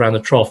gathered around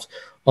the trough.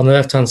 On the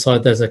left-hand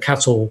side, there's a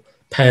cattle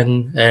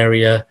pen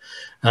area.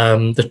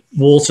 The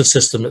water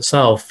system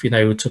itself,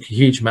 took a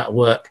huge amount of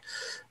work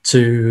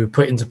to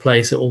put into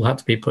place. It all had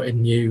to be put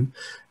in new.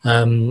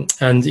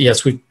 And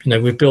yes, we've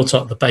built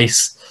up the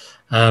base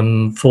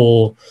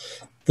for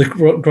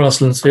the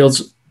grasslands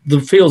fields. The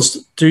fields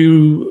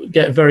do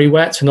get very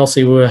wet, and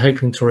obviously we're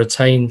hoping to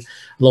retain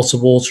lots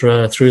of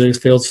water through those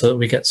fields so that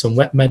we get some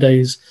wet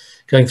meadows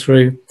going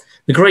through.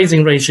 The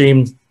grazing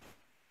regime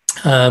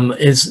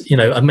is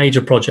a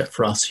major project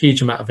for us,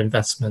 huge amount of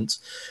investment.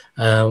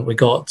 We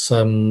got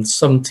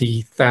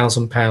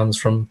 £70,000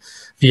 from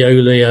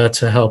Veolia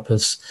to help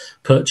us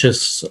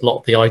purchase a lot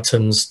of the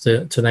items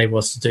to enable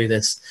us to do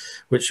this,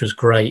 which was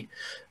great.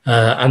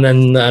 And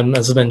then,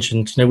 as I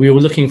mentioned, we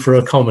were looking for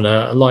a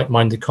commoner, a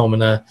like-minded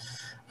commoner,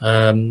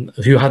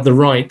 who had the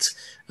right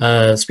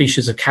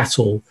species of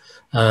cattle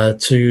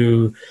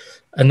to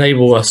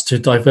enable us to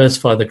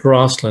diversify the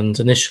grassland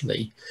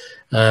initially.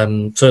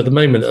 So at the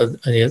moment,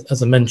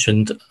 as I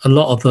mentioned, a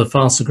lot of the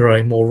faster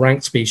growing, more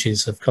ranked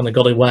species have kind of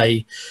got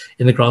away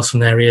in the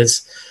grassland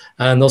areas.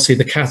 And obviously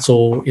the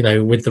cattle,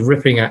 with the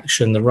ripping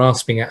action, the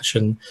rasping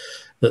action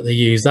that they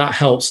use, that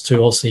helps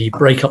to obviously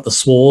break up the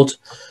sward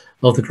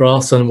of the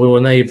grass and will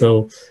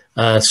enable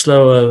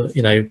slower,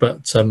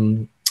 but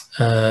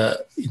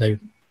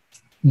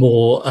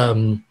more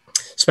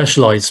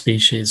specialized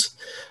species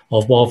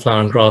of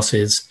wildflower and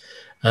grasses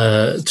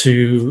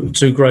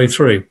to grow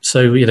through.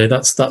 So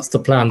that's the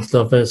plan, to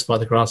diversify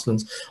the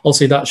grasslands.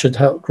 Obviously that should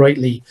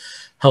greatly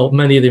help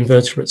many of the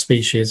invertebrate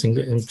species, and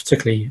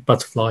particularly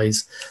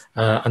butterflies,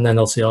 and then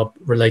obviously our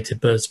related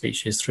bird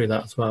species through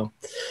that as well.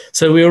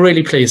 So we were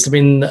really pleased. I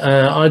mean,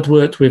 I'd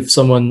worked with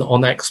someone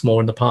on Exmoor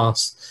in the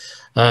past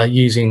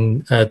using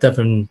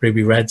Devon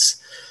ruby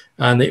reds,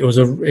 and it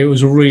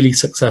was really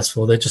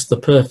successful. They're just the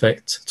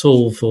perfect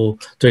tool for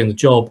doing the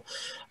job.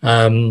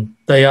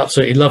 They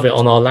absolutely love it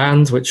on our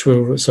land,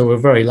 so we're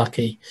very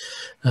lucky.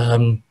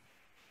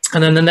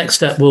 And then the next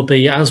step will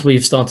be, as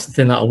we've started to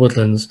thin out our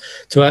woodlands,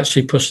 to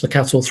actually push the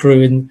cattle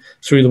through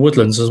the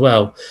woodlands as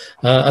well.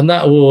 And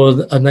that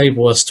will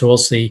enable us to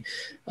obviously,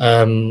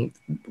 once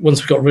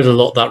we've got rid of a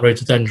lot of that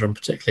rhododendron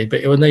particularly,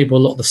 but it will enable a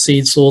lot of the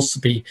seed source to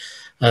be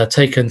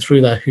taken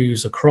through their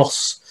hooves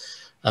across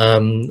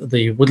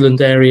the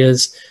woodland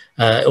areas,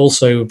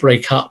 also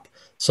break up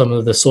some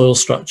of the soil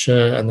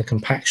structure and the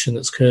compaction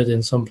that's occurred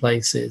in some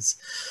places.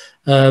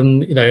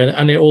 And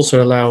it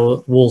also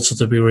allow water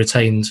to be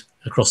retained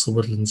across the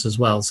woodlands as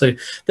well. So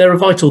they're a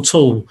vital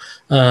tool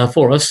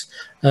for us.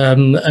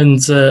 And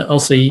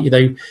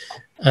obviously,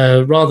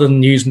 rather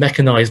than use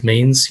mechanized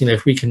means,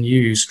 if we can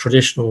use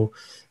traditional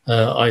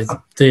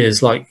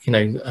ideas like,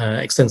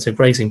 extensive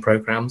grazing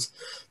programs,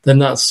 then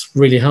that's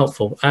really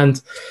helpful.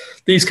 And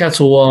these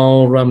cattle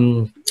are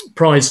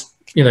prized,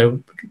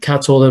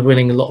 cattle, they're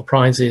winning a lot of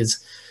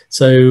prizes.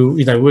 So,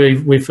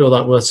 we feel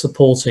that we're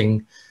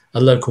supporting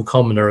a local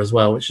commoner as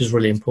well, which is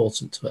really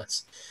important to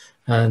us.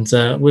 And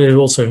we're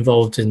also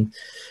involved in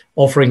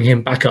offering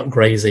him backup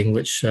grazing,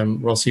 which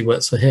obviously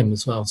works for him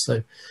as well.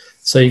 So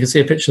you can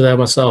see a picture there of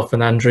myself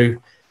and Andrew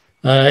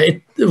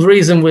The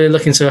reason we're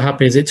looking so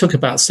happy is it took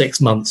about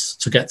 6 months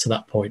to get to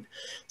that point.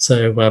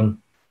 So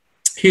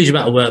huge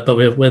amount of work, but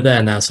we're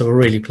there now. So we're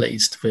really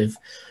pleased with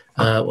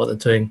what they're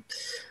doing.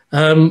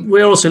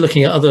 We're also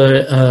looking at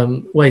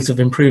other ways of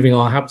improving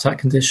our habitat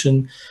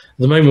condition. At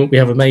the moment, we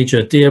have a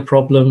major deer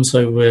problem,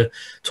 so we're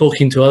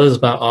talking to others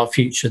about our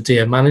future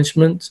deer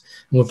management,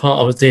 and we're part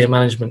of a deer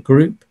management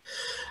group.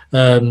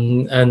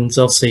 And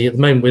obviously, at the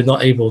moment, we're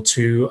not able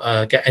to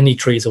get any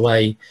trees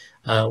away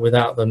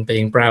without them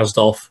being browsed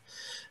off.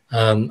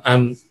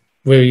 And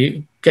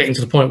we're getting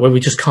to the point where we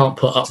just can't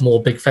put up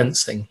more big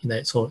fencing. You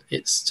know,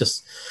 it's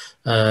just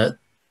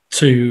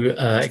too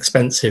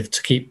expensive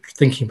to keep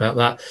thinking about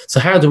that. So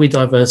how do we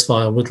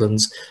diversify our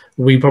woodlands?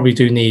 We probably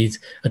do need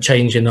a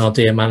change in our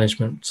deer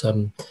management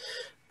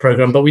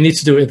program, but we need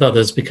to do it with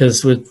others,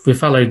 because with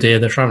fallow deer,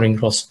 they're traveling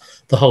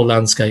across the whole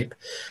landscape.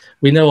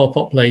 We know our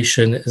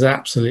population is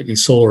absolutely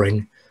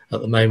soaring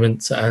at the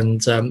moment,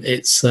 and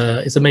it's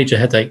a major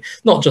headache,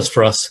 not just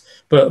for us,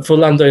 but for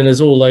landowners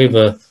all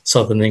over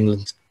southern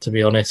England, to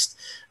be honest,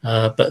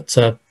 but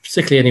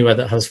particularly anywhere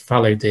that has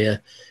fallow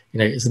deer. You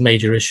know, it's a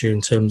major issue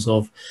in terms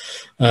of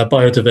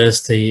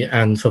biodiversity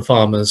and for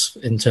farmers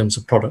in terms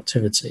of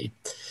productivity.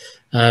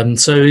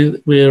 So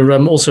we're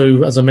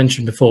also, as I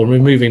mentioned before,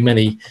 removing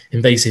many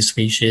invasive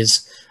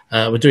species.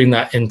 We're doing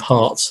that in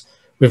part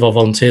with our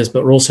volunteers,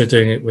 but we're also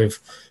doing it with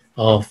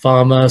our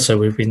farmer. So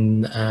we've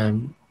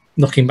been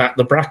knocking back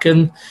the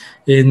bracken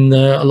in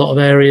a lot of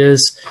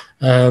areas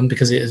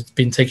because it has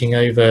been taking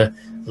over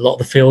a lot of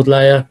the field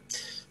layer.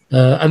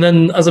 And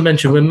then, as I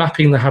mentioned, we're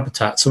mapping the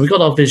habitat. So we've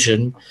got our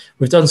vision.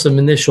 We've done some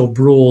initial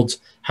broad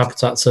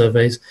habitat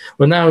surveys.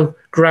 We're now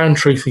ground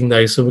truthing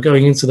those. So we're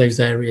going into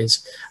those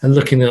areas and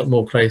looking at it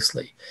more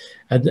closely.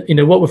 And, you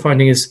know, what we're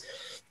finding is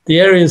the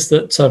areas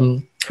that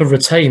have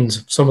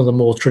retained some of the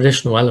more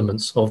traditional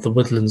elements of the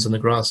woodlands and the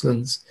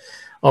grasslands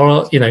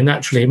are, you know,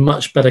 naturally in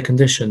much better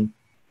condition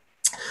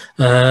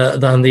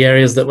than the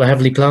areas that were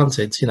heavily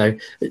planted. You know,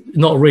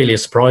 not really a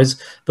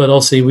surprise, but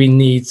obviously we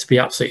need to be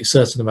absolutely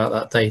certain about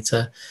that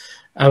data.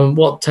 And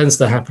what tends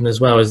to happen as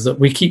well is that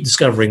we keep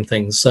discovering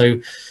things. So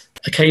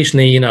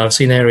occasionally, you know, I've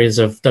seen areas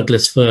of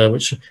Douglas fir,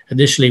 which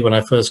initially when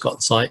I first got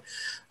on site,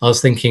 I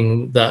was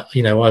thinking that,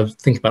 you know, I would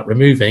think about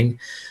removing.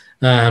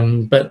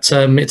 But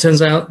it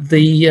turns out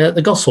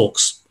the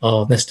goshawks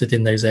are nested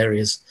in those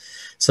areas.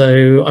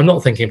 So I'm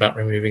not thinking about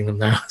removing them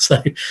now.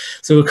 So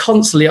we're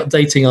constantly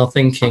updating our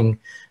thinking.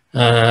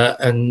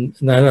 And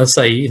then I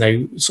say, you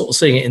know, sort of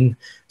seeing it in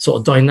sort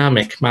of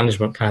dynamic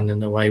management plan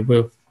in a way.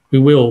 We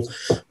will,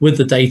 with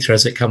the data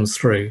as it comes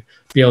through,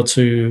 be able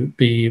to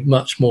be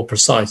much more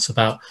precise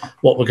about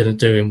what we're going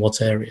to do in what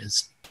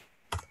areas.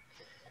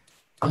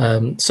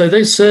 So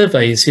those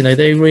surveys, you know,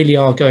 they really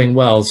are going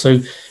well. So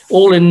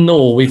all in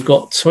all, we've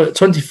got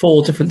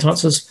 24 different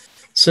types of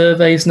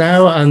surveys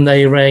now, and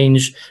they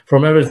range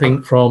from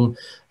everything from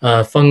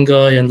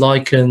fungi and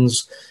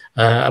lichens,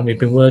 and we've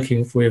been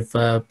working with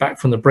Back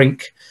from the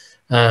Brink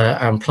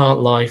and Plant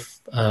Life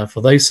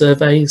for those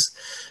surveys,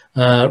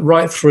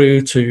 right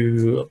through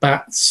to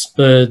bats,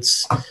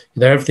 birds,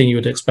 you know, everything you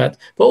would expect,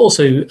 but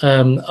also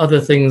other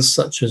things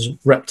such as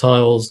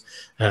reptiles,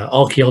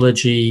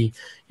 archaeology,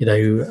 you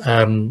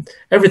know,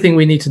 everything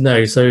we need to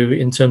know. So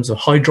in terms of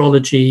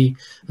hydrology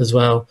as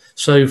well.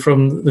 So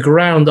from the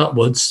ground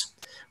upwards,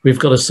 we've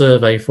got a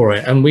survey for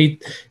it, and we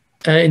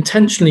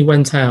intentionally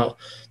went out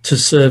to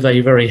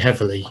survey very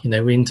heavily. You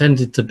know, we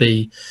intended to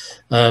be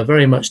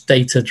very much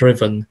data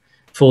driven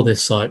for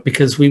this site,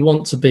 because we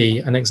want to be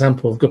an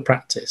example of good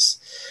practice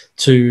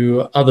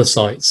to other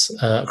sites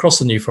across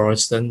the New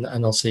Forest and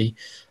obviously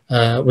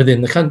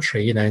within the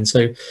country, you know. And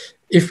so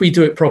if we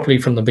do it properly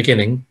from the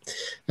beginning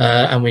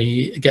and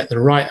we get the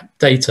right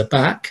data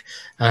back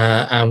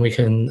and we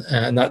can,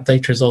 and that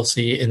data is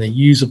obviously in a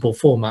usable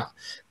format,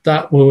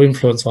 that will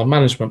influence our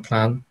management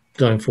plan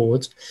going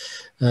forward.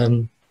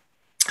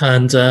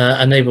 And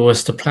enable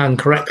us to plan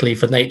correctly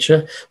for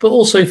nature, but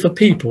also for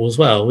people as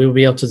well. We will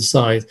be able to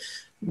decide,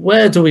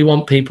 where do we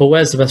want people?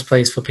 Where's the best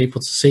place for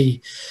people to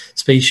see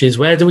species?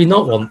 Where do we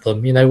not want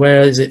them? You know,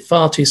 where is it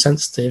far too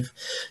sensitive,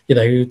 you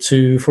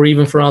know, for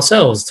even for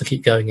ourselves to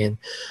keep going in?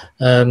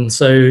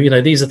 So, you know,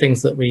 these are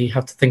things that we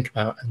have to think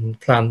about and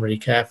plan really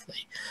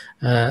carefully.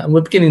 And we're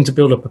beginning to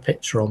build up a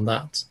picture on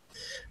that.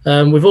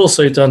 We've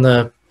also done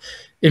a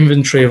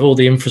inventory of all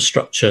the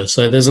infrastructure.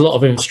 So there's a lot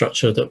of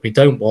infrastructure that we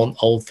don't want,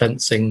 old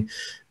fencing,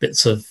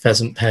 bits of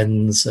pheasant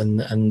pens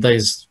and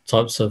those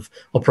types of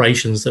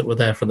operations that were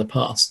there from the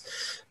past.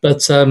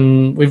 But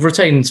we've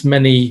retained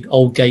many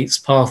old gates,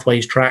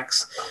 pathways,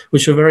 tracks,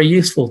 which are very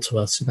useful to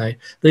us. You know,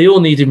 they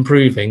all need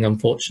improving,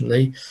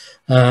 unfortunately.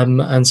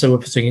 And so we're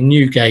putting in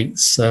new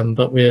gates,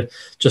 but we're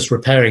just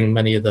repairing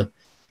many of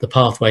the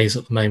pathways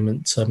at the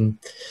moment.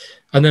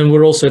 And then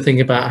we're also thinking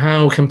about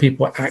how can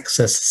people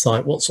access the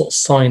site, what sort of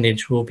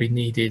signage will be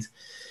needed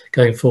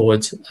going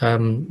forward.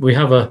 We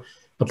have a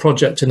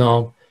project in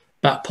our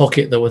back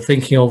pocket that we're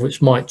thinking of,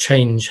 which might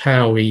change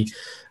how we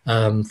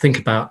think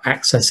about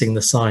accessing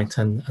the site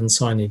and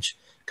signage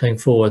going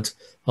forward.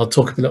 I'll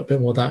talk a little bit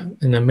more about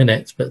that in a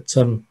minute, but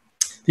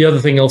The other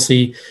thing,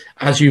 obviously,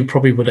 as you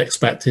probably would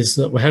expect, is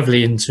that we're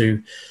heavily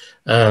into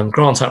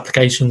grant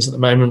applications at the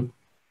moment,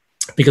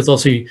 because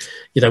obviously,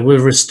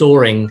 we're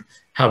restoring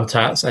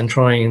habitats and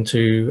trying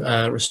to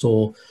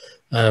restore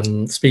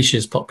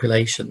species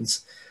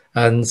populations.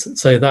 And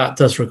so that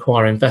does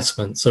require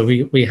investment. So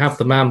we have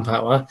the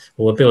manpower,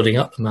 or we're building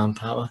up the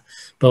manpower,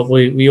 but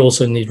we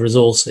also need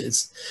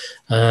resources.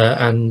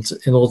 And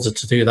in order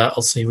to do that,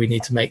 obviously, we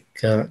need to make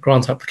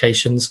grant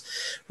applications.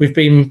 We've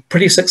been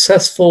pretty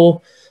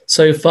successful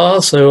so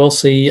far. So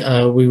obviously,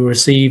 we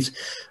received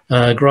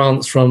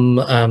grants from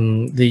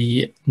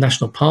the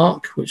National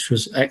Park, which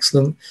was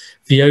excellent.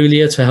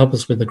 Veolia to help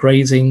us with the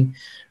grazing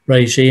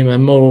regime,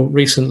 and more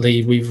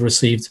recently we've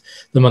received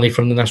the money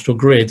from the National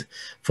Grid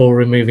for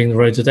removing the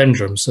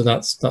rhododendron, so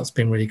that's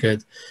been really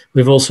good.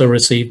 We've also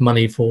received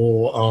money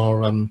for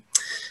our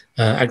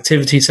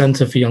activity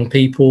centre for young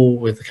people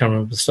with the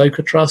Cameron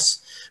Bespolka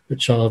Trust,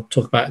 which I'll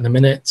talk about in a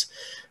minute.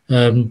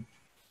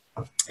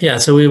 Yeah,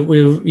 so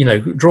we're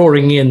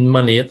drawing in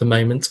money at the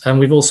moment, and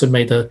we've also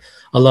made a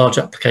large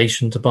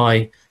application to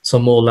buy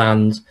some more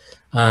land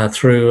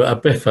through a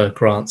BIFA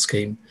grant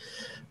scheme.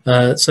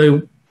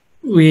 So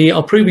we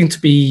are proving to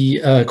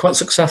be quite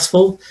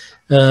successful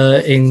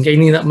in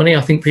gaining that money.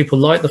 I think people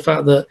like the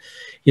fact that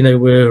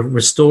we're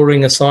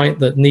restoring a site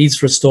that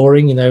needs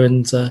restoring,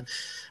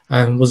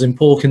 and was in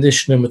poor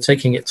condition, and we're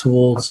taking it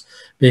towards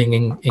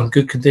being in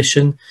good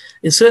condition.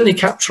 It's certainly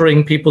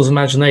capturing people's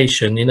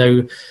imagination.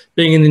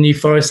 Being in the New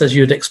Forest, as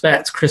you'd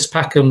expect, Chris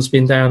Packham's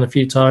been down a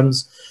few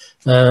times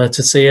to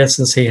see us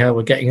and see how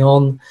we're getting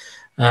on,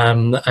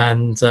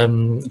 and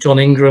John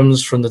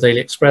Ingram's from the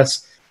Daily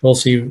Express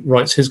also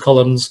writes his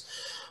columns,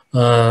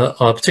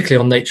 particularly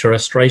on nature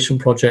restoration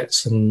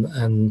projects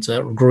and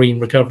green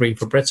recovery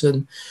for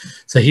Britain.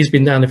 So he's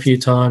been down a few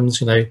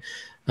times.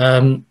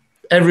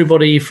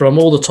 Everybody from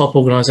all the top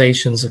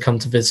organisations have come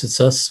to visit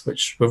us,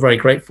 which we're very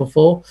grateful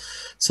for.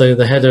 So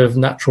the head of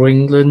Natural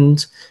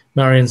England,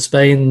 Marion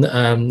Spain,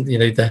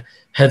 the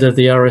head of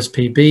the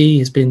RSPB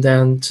has been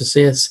down to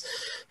see us,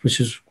 which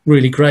is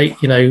really great.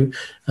 The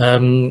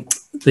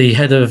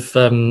head of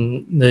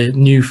the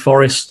New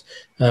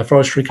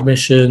Forestry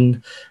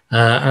Commission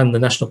and the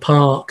National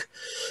Park.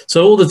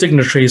 So all the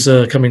dignitaries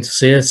are coming to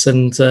see us,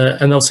 and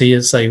obviously,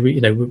 as I say,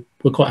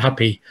 we're quite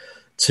happy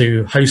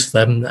to host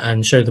them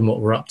and show them what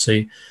we're up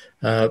to,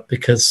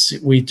 because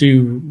we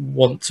do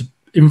want to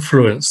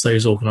influence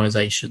those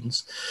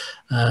organisations,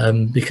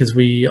 because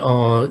we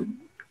are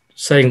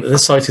saying that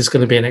this site is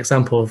going to be an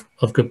example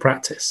of good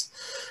practice,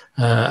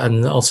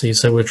 and obviously,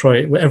 so we're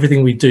trying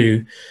everything we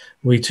do.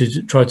 We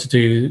try to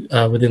do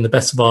within the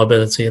best of our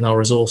ability and our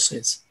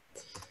resources.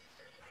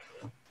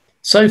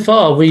 So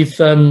far, we've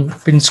been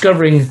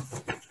discovering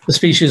the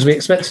species we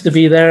expected to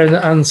be there,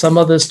 and some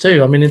others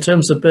too. I mean, in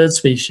terms of bird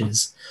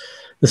species,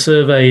 the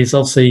surveys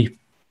obviously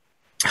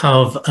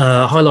have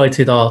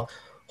highlighted our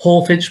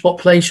hawfinch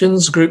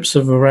populations, groups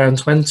of around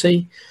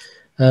 20.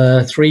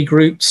 3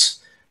 groups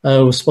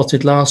were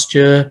spotted last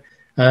year.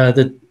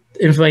 The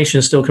information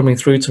is still coming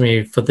through to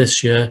me for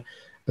this year,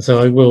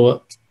 so I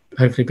will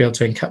hopefully be able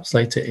to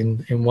encapsulate it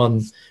in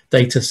one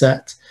data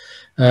set.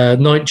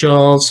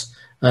 Nightjars,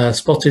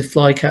 spotted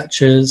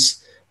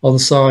flycatchers on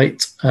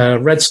site,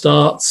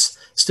 redstarts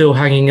still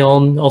hanging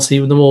on. Obviously,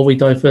 the more we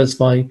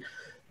diversify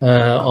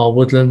our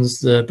woodlands,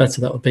 the better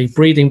that would be.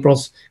 Breeding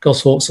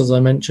goshawks, as I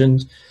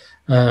mentioned,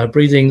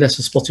 breeding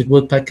lesser spotted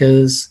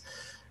woodpeckers,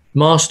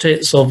 marsh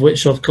tits, of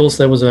which, of course,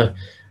 there was a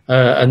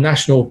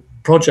national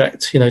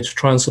project, to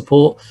try and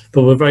support,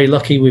 but we're very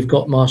lucky we've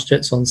got marsh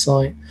tits on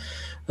site.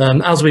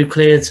 As we've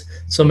cleared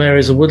some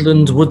areas of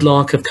woodland,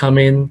 woodlark have come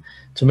in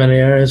to many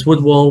areas.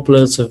 Wood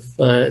warblers have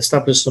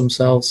established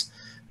themselves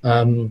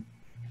in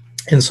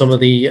some of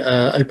the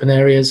open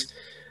areas.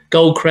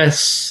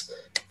 Goldcrests,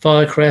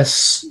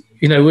 firecrests,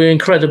 we're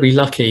incredibly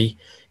lucky,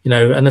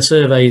 and the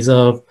surveys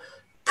are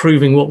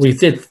proving what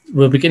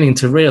we're beginning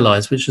to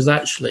realise, which is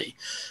actually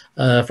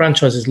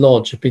Franchises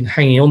Lodge have been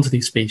hanging on to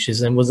these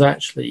species and was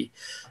actually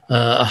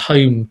a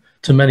home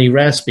to many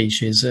rare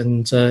species,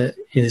 and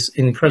is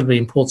an incredibly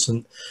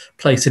important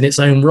place in its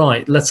own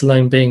right, let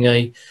alone being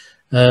a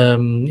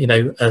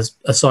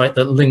site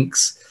that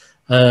links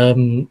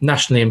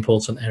nationally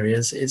important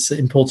areas. It's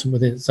important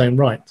within its own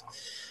right.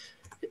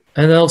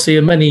 And obviously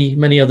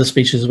many other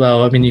species as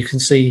well. I mean, you can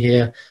see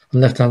here on the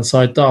left-hand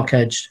side,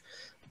 dark-edged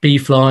bee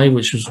fly,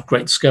 which was a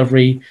great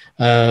discovery,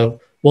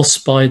 wasp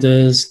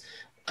spiders,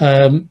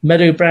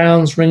 meadow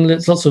browns,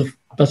 ringlets, lots of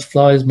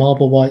butterflies,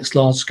 marble whites,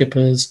 large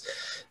skippers,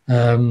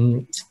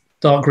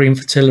 dark green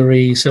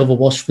fritillary, silver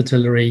wash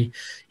fritillary.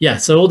 Yeah,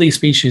 so all these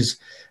species,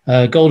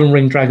 golden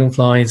ring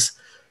dragonflies.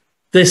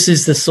 This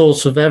is the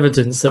sort of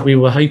evidence that we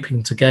were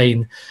hoping to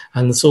gain,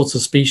 and the sorts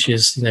of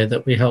species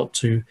that we help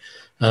to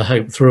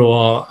hope through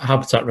our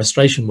habitat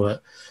restoration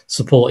work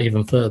support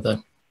even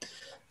further.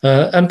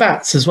 And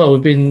bats as well.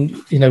 We've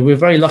been, we're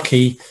very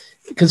lucky,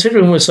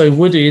 considering we're so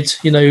wooded.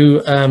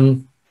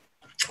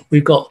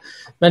 We've got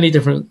many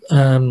different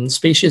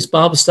species,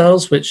 barber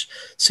stars, which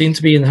seem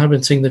to be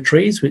inhabiting the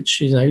trees,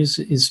 which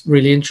is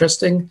really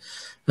interesting.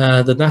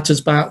 the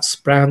natter's bats,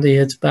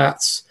 brown-eared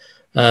bats,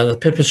 the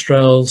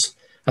pipistrelles,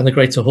 and the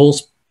greater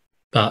horse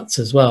bats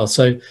as well.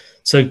 So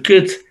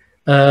good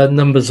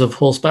numbers of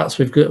horse bats.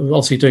 We're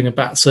obviously doing a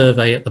bat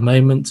survey at the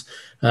moment.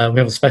 We have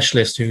a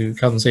specialist who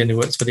comes in, who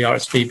works for the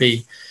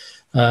RSPB,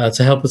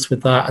 to help us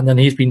with that, and then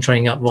he's been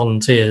training up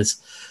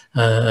volunteers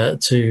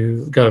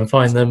to go and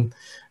find them.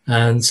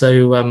 And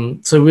so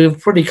we're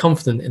pretty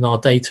confident in our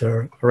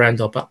data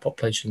around our bat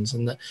populations,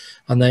 and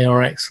they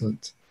are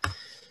excellent.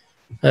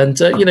 And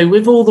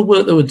with all the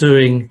work that we're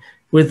doing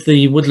with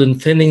the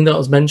woodland thinning that I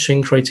was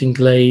mentioning, creating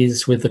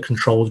glaze, with the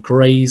controlled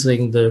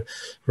grazing, the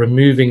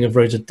removing of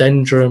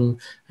rhododendron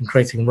and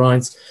creating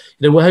rides,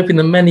 we're hoping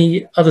that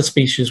many other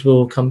species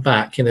will come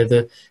back.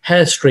 The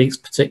hair streaks,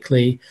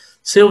 particularly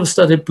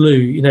silver-studded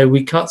blue.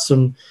 We cut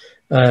some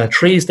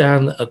trees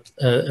down at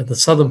the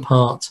southern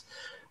part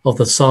of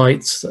the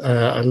site,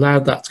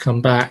 allowed that to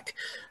come back,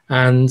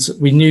 and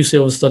we knew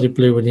silver-studded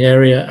blue in the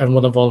area, and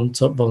one of our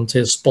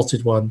volunteers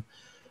spotted one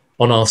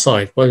on our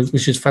side,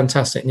 which is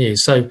fantastic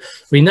news. So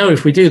we know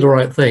if we do the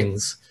right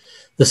things,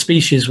 the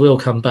species will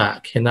come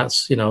back, and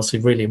that's obviously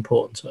really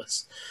important to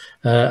us,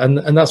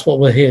 and that's what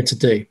we're here to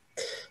do.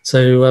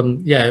 So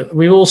yeah,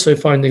 we're also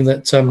finding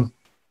that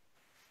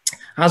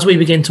as we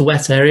begin to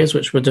wet areas,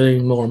 which we're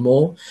doing more and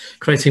more,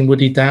 creating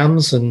woody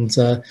dams and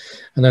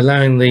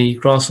allowing the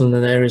grassland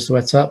areas to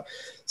wet up,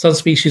 some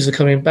species are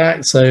coming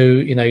back.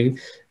 So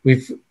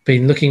we've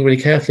been looking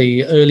really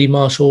carefully: early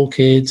marsh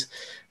orchid,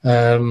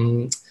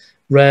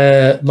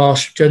 rare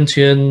marsh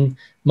gentian,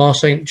 marsh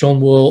St. John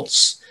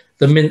worts,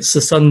 the mints, the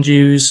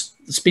sundews,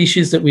 the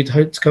species that we'd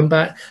hope to come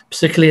back,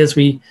 particularly as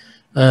we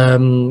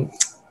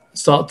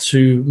start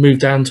to move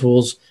down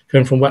towards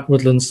going from wet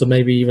woodlands to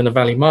maybe even a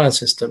valley mire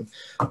system.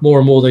 More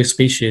and more of those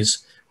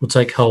species will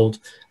take hold.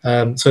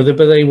 But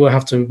they will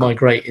have to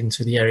migrate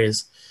into the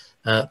areas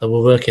that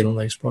we're working on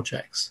those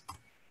projects.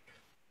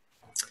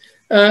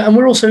 And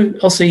we're also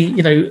obviously,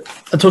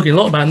 talking a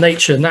lot about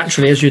nature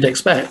naturally, as you'd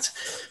expect,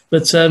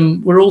 but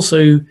we're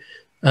also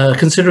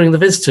considering the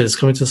visitors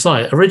coming to the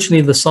site.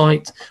 Originally, the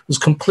site was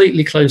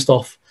completely closed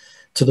off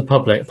to the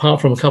public,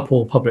 apart from a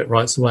couple of public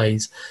rights of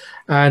ways.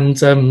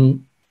 And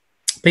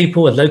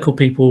local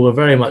people were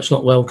very much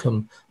not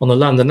welcome on the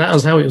land, and that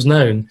was how it was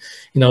known.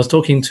 I was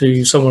talking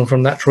to someone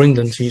from Natural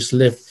England who used to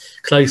live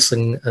close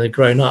and had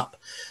grown up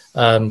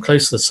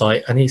close to the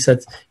site, and he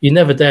said, you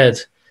never dared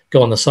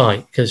go on the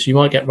site because you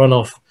might get run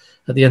off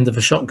at the end of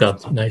a shotgun,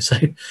 so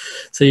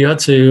you had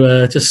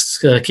to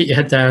just keep your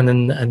head down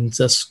and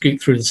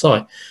scoot through the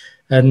site.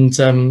 And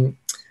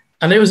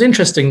it was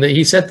interesting that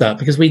he said that,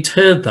 because we'd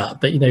heard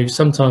that, but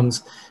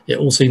sometimes it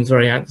all seems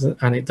very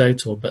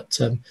anecdotal. But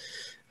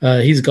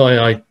he's a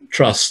guy I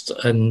trust,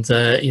 and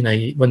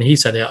when he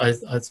said it,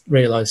 I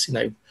realised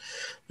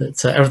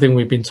that everything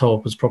we've been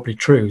told was probably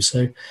true.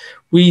 So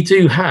we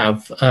do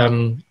have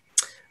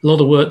a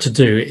lot of work to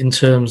do in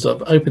terms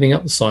of opening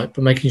up the site,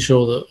 but making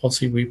sure that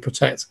obviously we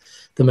protect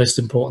the most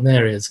important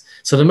areas.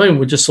 So at the moment,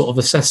 we're just sort of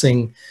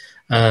assessing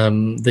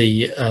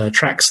the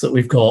tracks that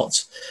we've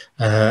got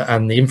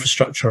and the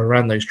infrastructure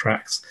around those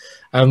tracks.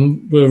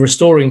 We're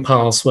restoring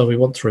paths where we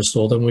want to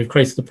restore them. We've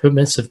created a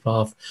permissive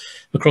path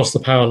across the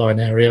power line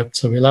area,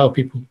 so we allow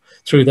people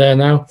through there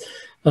now.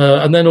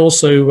 And then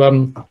also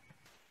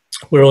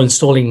we're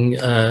installing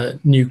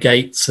new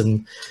gates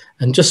and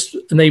just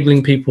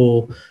enabling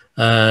people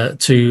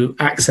to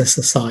access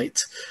the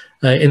site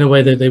in a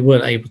way that they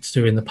weren't able to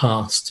do in the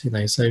past.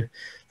 So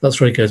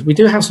that's really good. We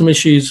do have some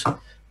issues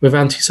with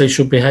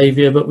antisocial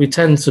behaviour, but we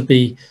tend to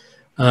be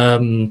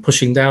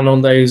pushing down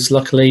on those,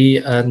 luckily,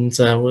 and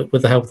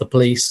with the help of the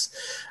police,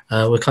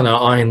 we're kind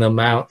of eyeing them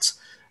out.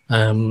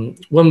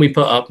 When we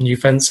put up new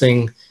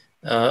fencing,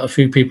 a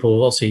few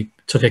people obviously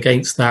took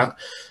against that,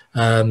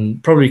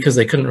 probably because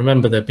they couldn't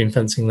remember there'd been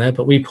fencing there,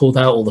 but we pulled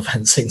out all the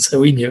fencing, so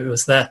we knew it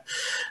was there.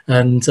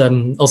 And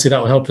obviously that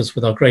will help us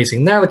with our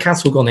grazing. Now the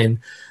cattle gone in,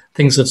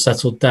 things have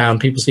settled down.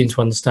 People seem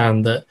to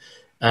understand that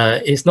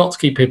it's not to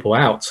keep people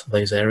out of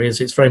those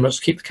areas, it's very much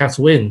to keep the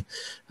cattle in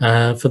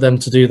for them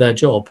to do their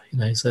job.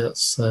 So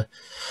that's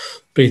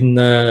been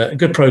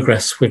good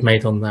progress we've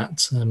made on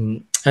that.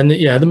 And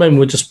yeah, at the moment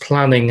we're just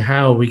planning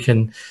how we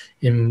can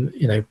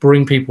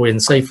bring people in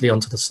safely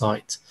onto the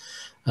site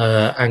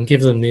and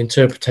give them the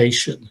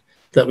interpretation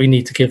that we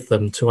need to give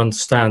them to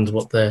understand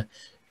what they're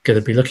going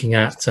to be looking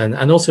at,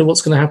 and also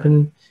what's going to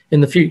happen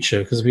in the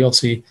future, because we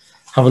obviously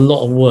have a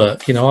lot of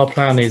work. Our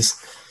plan is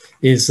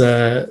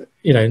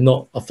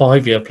not a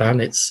 5-year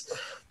plan, it's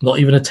not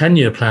even a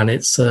 10-year plan,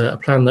 it's a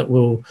plan that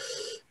will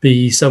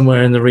be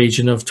somewhere in the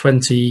region of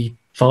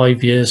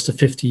 25 years to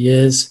 50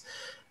 years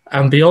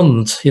and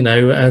beyond,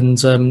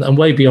 and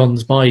way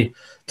beyond my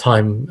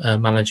time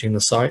managing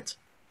the site.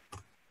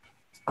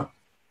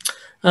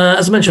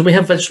 As I mentioned, we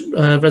have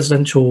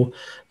residential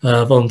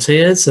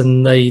volunteers,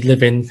 and they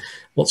live in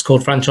what's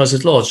called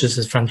Franchises Lodge. This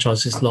is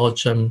Franchises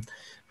Lodge.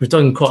 We've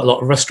done quite a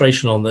lot of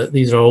restoration on that.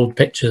 These are old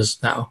pictures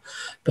now,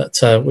 but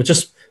we're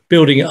just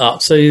building it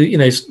up. So,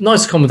 it's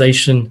nice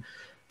accommodation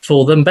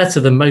for them, better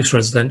than most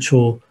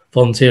residential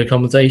volunteer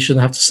accommodation,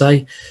 I have to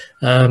say.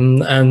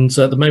 And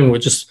at the moment, we're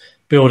just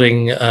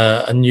building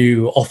a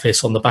new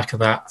office on the back of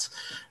that.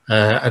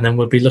 And then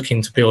we'll be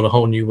looking to build a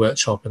whole new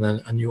workshop and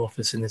a new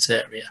office in this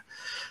area.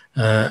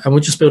 And we're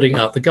just building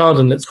up. The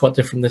garden looks quite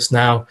different this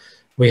now.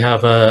 We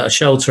have a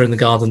shelter in the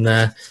garden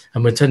there,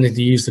 and we're intending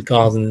to use the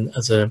garden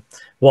as a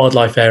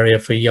wildlife area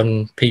for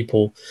young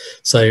people.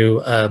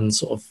 So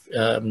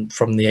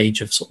from the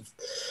age of sort of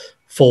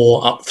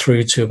 4 up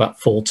through to about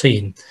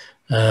 14.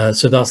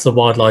 So that's the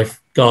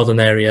wildlife garden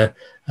area,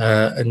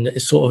 and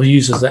it's sort of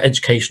used as an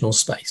educational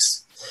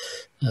space.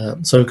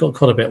 So we've got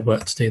quite a bit of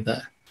work to do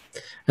there.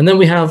 And then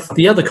we have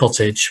the other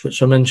cottage,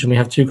 which I mentioned. We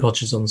have 2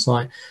 cottages on the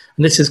site,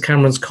 and this is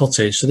Cameron's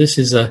cottage. So this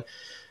is a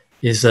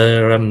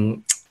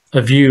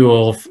view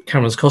of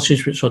Cameron's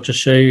cottage, which I'll just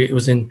show you. It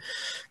was in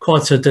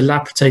quite a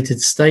dilapidated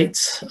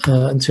state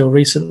until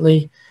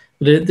recently.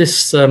 But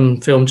this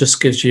film just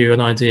gives you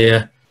an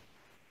idea.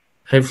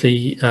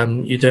 Hopefully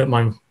you don't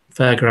mind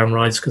fairground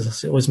rides,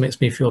 because it always makes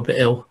me feel a bit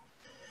ill.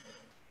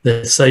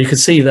 So you can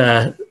see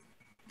there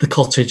the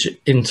cottage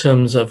in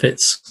terms of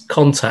its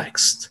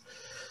context.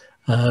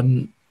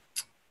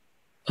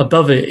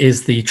 Above it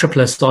is the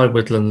triple SI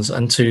woodlands,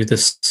 and to the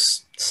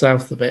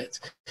south of it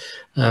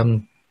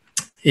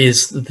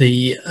is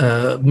the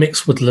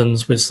mixed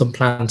woodlands with some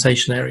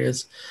plantation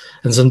areas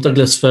and some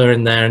Douglas fir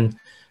in there,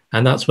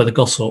 and that's where the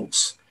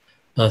goshawks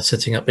are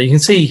sitting up. But you can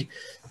see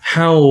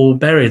how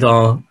buried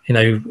our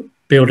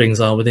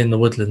buildings are within the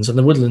woodlands, and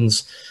the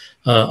woodlands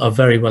are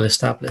very well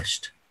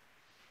established.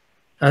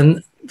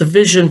 And the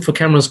vision for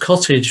Cameron's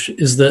cottage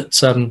is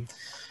that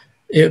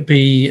it would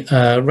be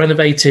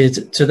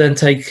renovated to then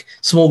take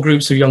small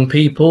groups of young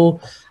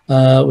people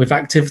with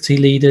activity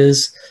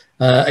leaders,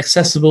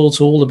 accessible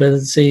to all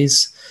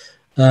abilities,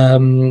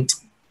 and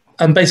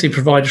basically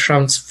provide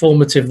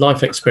transformative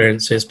life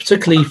experiences,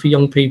 particularly for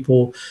young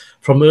people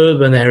from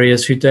urban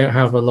areas who don't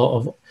have a lot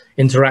of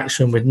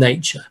interaction with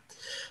nature.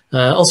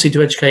 Also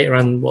to educate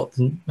around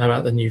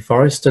about the New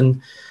Forest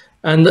and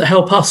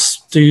help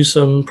us do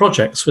some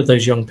projects with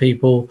those young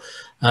people,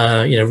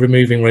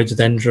 removing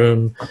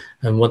rhododendron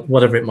and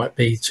whatever it might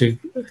be to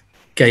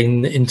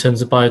gain in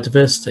terms of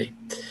biodiversity.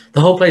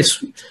 The whole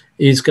place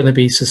is going to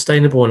be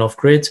sustainable and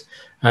off-grid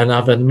and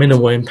have a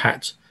minimal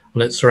impact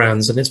on its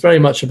surrounds. And it's very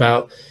much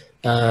about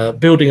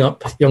building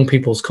up young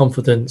people's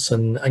confidence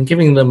and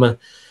giving them an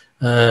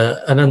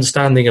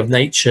understanding of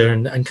nature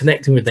and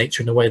connecting with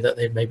nature in a way that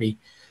they've maybe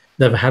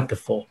never had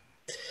before.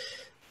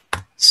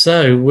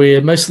 So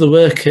most of the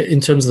work in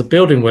terms of the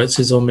building works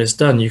is almost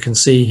done. You can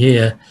see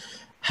here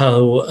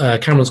how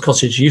Cameron's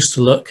cottage used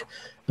to look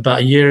about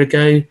a year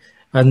ago,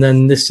 and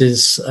then this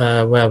is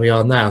where we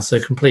are now. So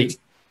complete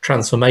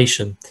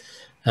transformation.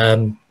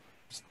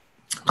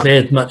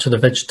 Cleared much of the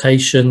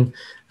vegetation,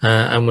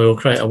 and we will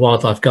create a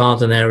wildlife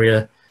garden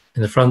area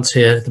in the front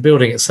here. The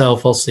building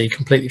itself obviously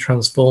completely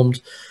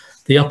transformed.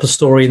 The upper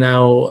story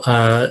now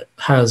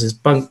houses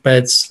bunk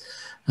beds,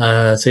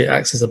 so it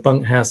acts as a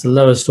bunkhouse. The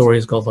lower story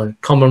has got a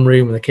common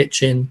room and a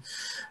kitchen,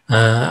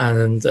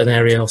 and an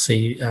area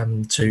obviously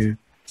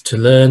to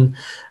learn.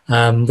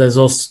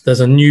 There's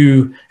a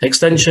new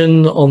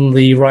extension on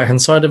the right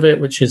hand side of it,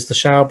 which is the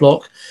shower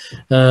block,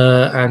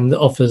 and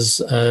offers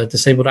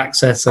disabled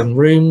access and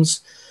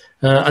rooms,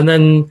 and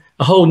then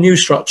a whole new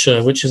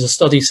structure, which is a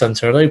study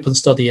centre, an open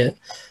study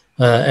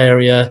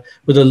area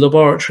with a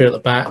laboratory at the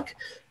back,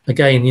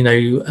 again,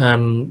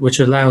 which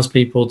allows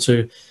people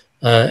to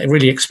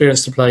really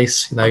experience the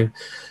place,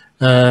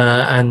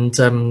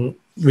 and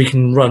we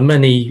can run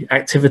many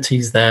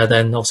activities there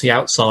then obviously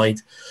outside,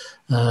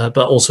 but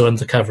also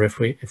undercover if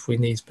we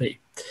need to be.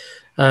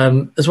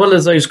 As well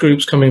as those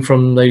groups coming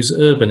from those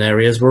urban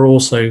areas, we're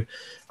also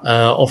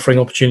offering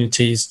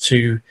opportunities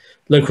to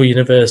local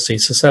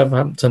universities, so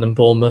Southampton and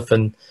Bournemouth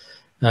and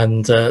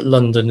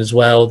London as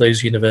well,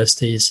 those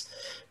universities,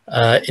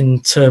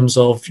 in terms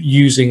of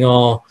using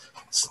our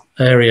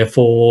area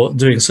for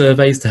doing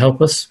surveys to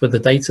help us with the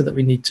data that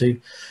we need to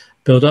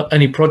build up.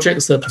 Any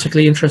projects that are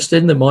particularly interested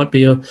in that might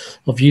be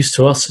of use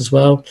to us as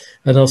well.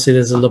 And obviously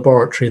there's a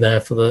laboratory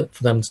there for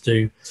them to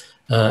do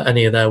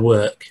any of their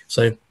work.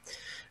 So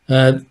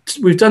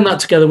we've done that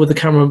together with the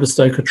Cameron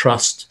Bespolka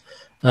Trust.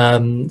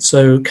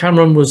 So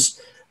Cameron was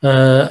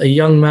a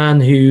young man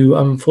who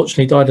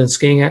unfortunately died in a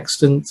skiing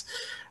accident,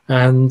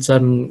 and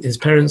his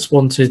parents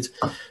wanted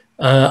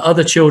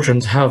other children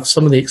to have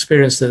some of the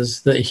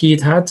experiences that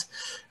he'd had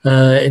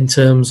in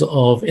terms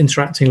of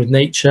interacting with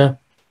nature.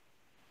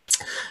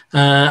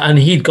 And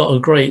he'd got a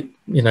great,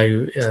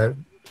 a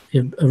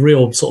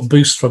real sort of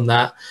boost from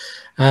that.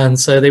 And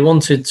so they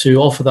wanted to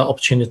offer that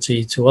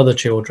opportunity to other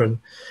children.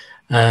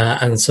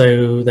 And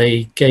so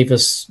they gave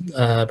us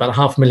about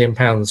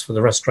 £500,000 for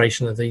the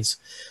restoration of these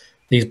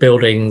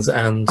buildings,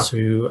 and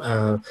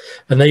to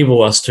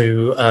enable us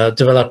to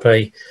develop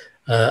a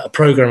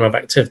program of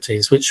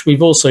activities, which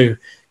we've also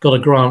got a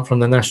grant from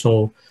the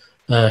National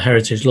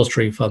Heritage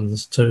Lottery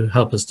funds to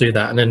help us do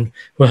that. And then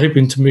we're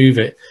hoping to move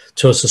it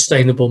to a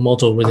sustainable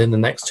model within the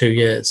next 2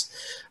 years,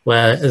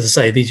 where, as I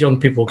say, these young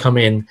people come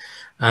in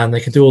and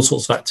they can do all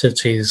sorts of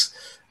activities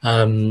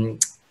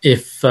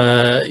if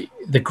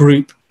the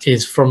group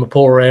is from a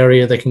poorer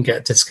area, they can get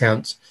a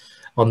discount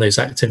on those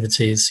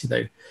activities,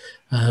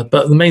 but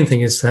the main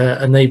thing is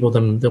to enable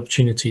them the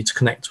opportunity to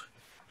connect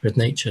with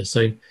nature.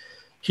 So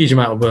huge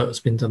amount of work has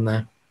been done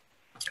there.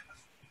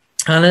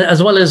 And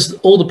as well as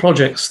all the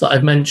projects that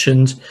I've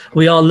mentioned,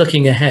 we are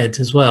looking ahead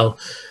as well.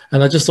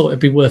 And I just thought it'd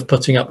be worth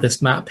putting up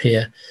this map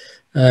here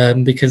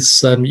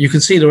because you can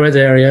see the red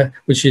area,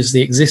 which is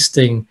the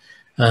existing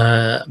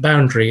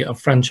boundary of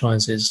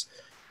Franchises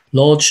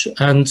Lodge.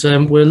 And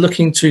we're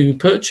looking to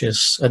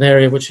purchase an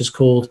area which is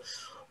called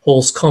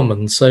Horse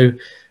Common. So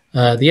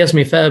the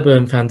Esme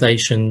Fairburn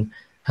Foundation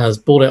has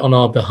bought it on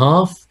our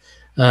behalf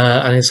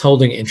and is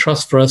holding it in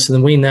trust for us. And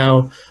then we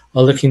now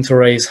are looking to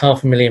raise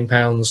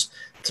 £500,000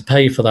 to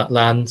pay for that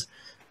land.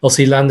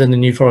 Obviously, land in the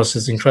New Forest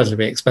is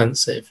incredibly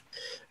expensive.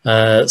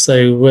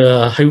 So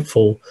we're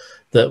hopeful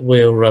that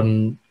we'll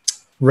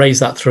raise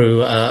that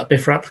through a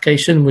BIFRA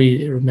application.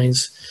 It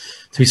remains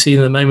to be seen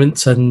at the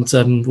moment,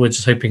 and we're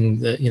just hoping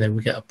that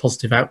we get a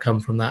positive outcome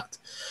from that.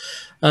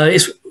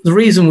 It's the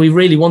reason we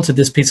really wanted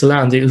this piece of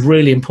land. It was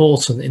really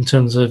important in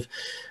terms of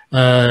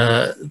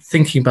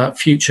thinking about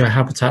future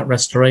habitat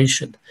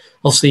restoration.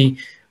 Obviously,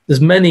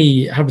 there's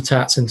many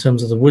habitats in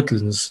terms of the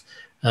woodlands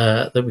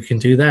that we can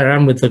do there,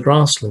 and with the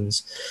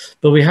grasslands.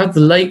 But we had the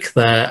lake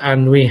there,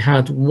 and we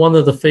had one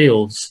of the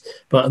fields,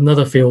 but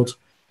another field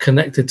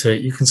connected to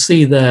it. You can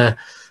see there,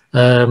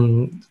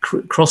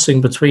 crossing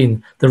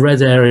between the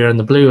red area and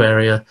the blue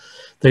area,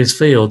 those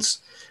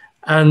fields.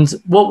 And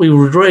what we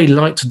would really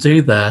like to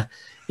do there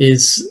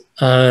is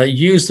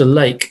use the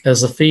lake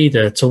as a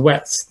feeder to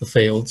wet the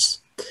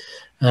fields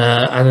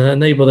and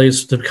enable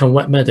those to become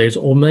wet meadows,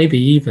 or maybe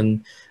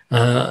even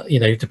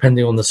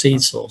depending on the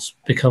seed source,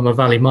 become a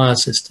valley mire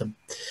system.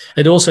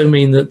 It'd also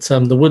mean that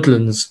the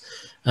woodlands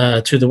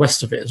to the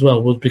west of it as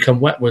well would become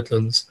wet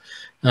woodlands,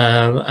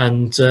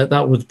 and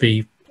that would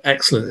be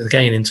excellent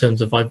again in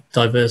terms of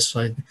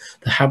diversifying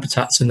the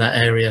habitats in that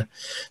area.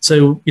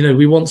 So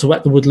we want to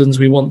wet the woodlands,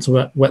 we want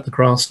to wet the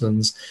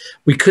grasslands.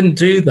 We couldn't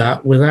do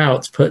that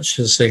without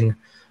purchasing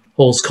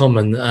Horse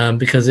Common,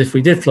 because if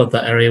we did flood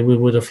that area, we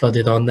would have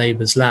flooded our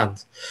neighbours'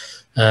 land,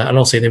 and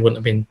obviously they wouldn't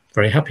have been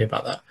very happy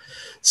about that.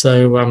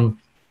 So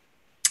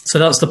so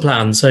that's the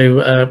plan. So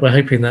we're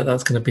hoping that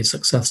that's going to be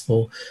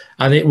successful,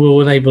 and it will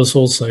enable us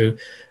also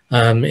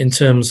in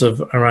terms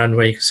of around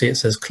where you can see it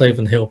says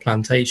Cloven Hill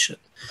Plantation.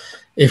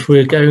 If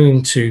we're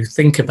going to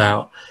think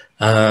about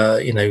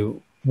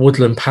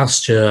woodland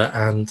pasture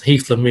and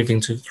heathland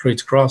moving through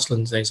to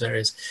grasslands, those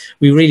areas,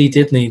 we really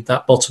did need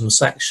that bottom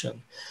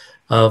section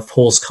of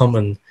Horse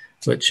Common,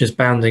 which is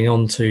bounding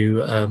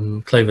onto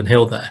Cloven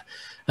Hill there,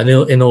 and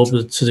in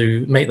order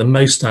to make the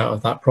most out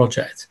of that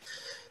project.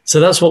 So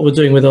that's what we're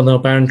doing within our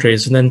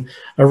boundaries. And then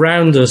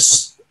around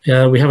us,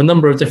 we have a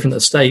number of different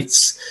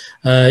estates.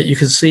 You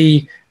can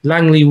see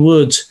Langley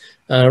Wood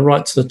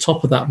right to the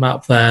top of that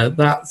map there.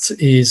 That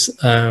is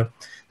the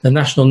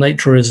National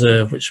Nature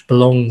Reserve, which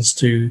belongs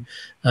to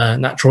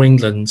Natural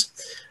England,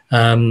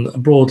 a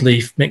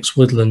broadleaf mixed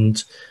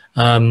woodland,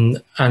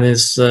 and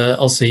is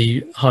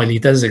obviously highly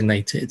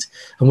designated.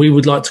 And we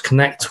would like to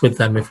connect with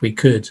them if we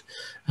could.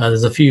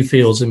 There's a few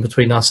fields in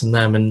between us and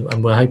them,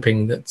 and we're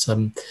hoping that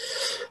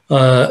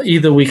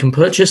either we can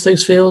purchase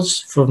those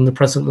fields from the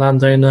present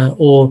landowner,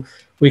 or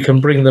we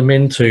can bring them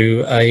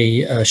into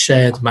a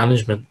shared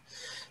management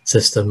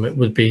system. It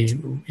would be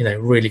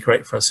really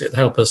great for us. It'd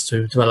help us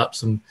to develop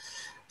some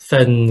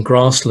fen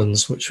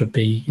grasslands, which would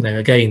be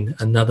again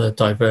another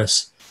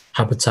diverse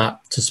habitat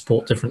to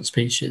support different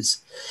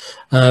species.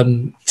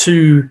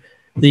 To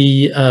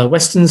the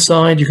western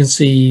side, you can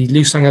see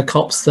loose hanger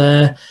copse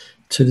there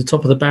to the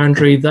top of the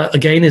boundary. That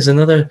again is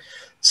another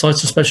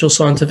site of special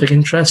scientific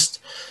interest,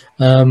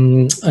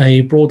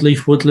 a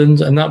broadleaf woodland,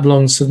 and that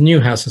belongs to the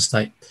Newhouse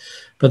estate.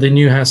 But the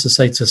Newhouse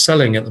estate are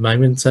selling at the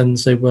moment, and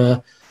so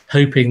we're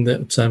hoping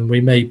that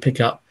we may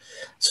pick up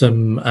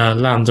some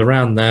land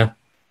around there.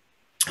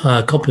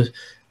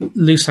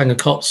 Loose hanger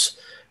copse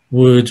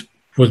would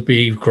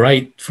be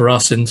great for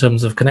us in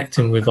terms of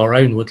connecting with our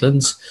own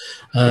woodlands,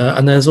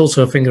 and there's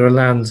also a finger of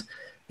land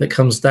that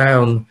comes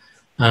down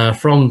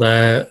from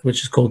there,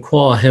 which is called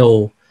Quar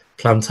Hill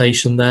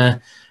Plantation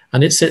there,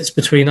 and it sits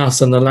between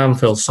us and the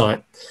landfill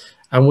site.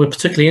 And we're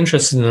particularly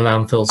interested in the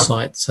landfill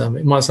site.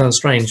 It might sound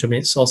strange. I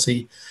mean, it's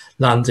obviously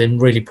land in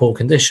really poor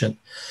condition,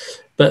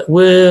 but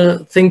we're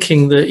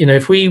thinking that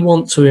if we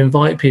want to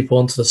invite people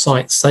onto the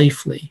site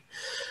safely,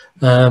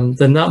 then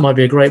that might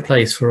be a great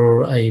place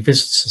for a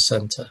visitor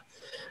centre.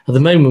 At the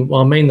moment,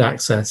 our main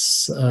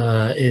access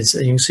is,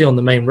 you can see on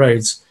the main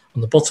roads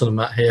on the bottom of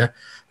the map here,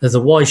 there's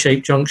a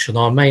Y-shaped junction.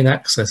 Our main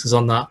access is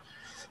on that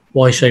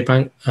Y-shaped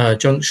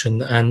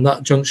junction, and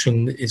that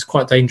junction is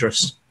quite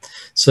dangerous.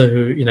 So,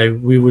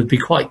 we would be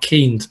quite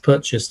keen to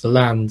purchase the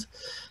land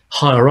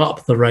higher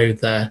up the road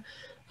there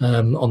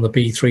on the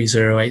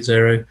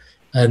B3080.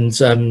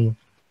 And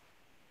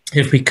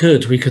if we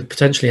could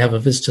potentially have a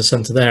visitor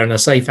centre there and a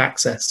safe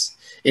access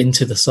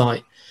into the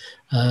site,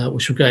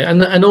 which would go.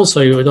 And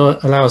also it would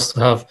allow us to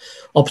have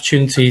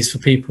opportunities for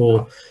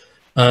people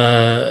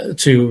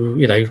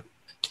to,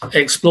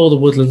 explore the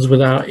woodlands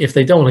without, if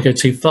they don't want to go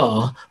too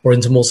far or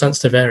into more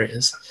sensitive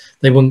areas,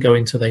 they wouldn't go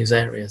into those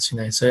areas, you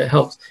know. So it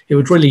helps. It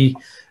would really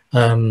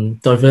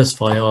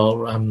diversify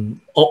our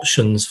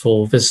options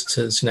for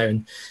visitors, you know,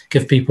 and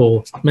give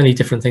people many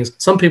different things.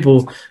 Some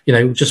people, you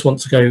know, just want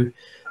to go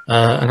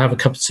and have a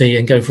cup of tea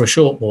and go for a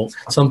short walk.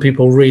 Some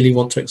people really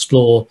want to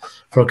explore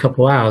for a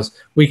couple of hours.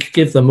 We could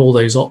give them all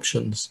those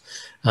options,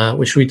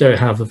 which we don't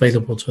have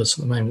available to us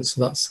at the moment.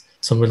 So that's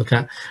something we look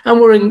at.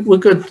 And we're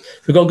good.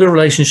 We've got good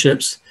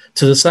relationships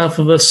to the south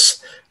of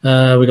us.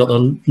 We've got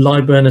the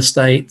Lyburn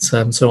estate,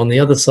 so on the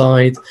other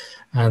side,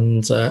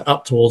 and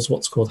up towards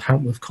what's called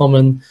Hantworth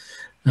Common.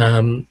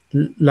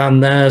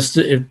 Land there,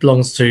 it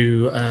belongs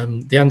to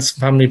the Anderson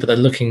family, but they're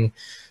looking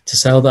to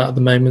sell that at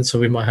the moment, so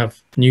we might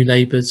have new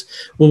neighbours.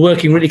 We're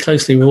working really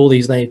closely with all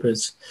these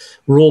neighbours.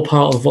 We're all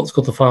part of what's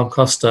called the farm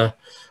cluster.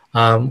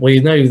 We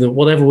know that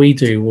whatever we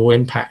do will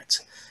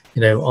impact,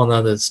 you know, on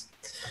others.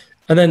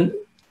 And then,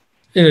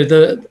 you know,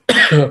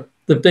 the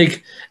the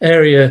big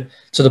area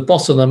to the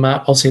bottom of the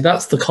map, obviously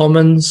that's the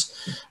commons.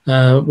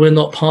 We're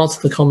not part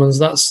of the commons.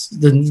 That's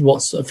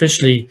what's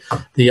officially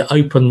the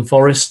open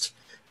forest,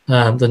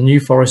 the new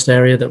forest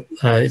area that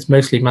is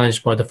mostly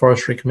managed by the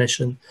Forestry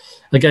Commission.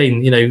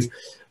 Again, you know,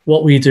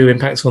 what we do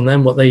impacts on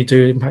them, what they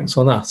do impacts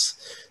on us.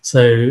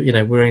 So, you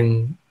know, we're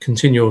in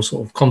continual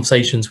sort of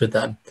conversations with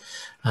them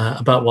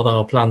about what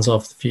our plans are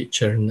for the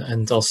future,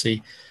 and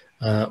obviously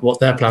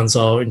what their plans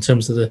are in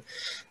terms of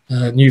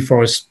the new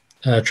forest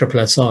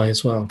triple SI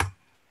as well.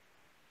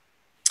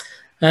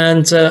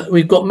 And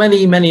we've got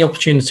many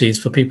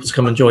opportunities for people to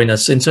come and join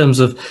us in terms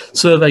of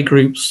survey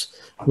groups,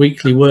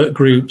 weekly work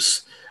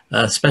groups,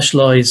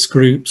 specialised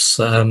groups.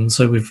 So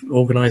we're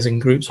organising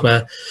groups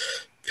where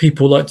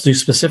people like to do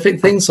specific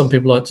things. Some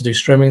people like to do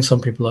streaming,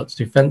 some people like to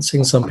do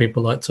fencing, some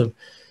people like to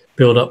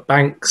build up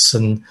banks,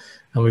 and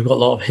we've got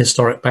a lot of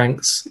historic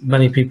banks.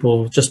 Many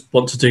people just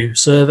want to do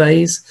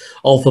surveys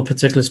of a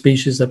particular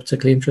species they're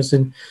particularly interested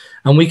in,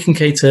 and we can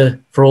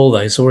cater for all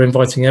those. So we're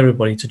inviting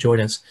everybody to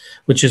join us,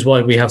 which is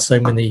why we have so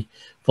many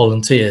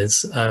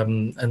volunteers,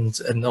 and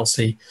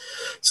obviously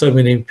so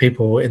many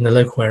people in the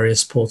local area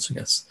supporting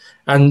us.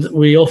 And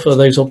we offer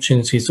those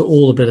opportunities to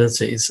all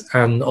abilities,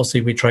 and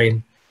obviously we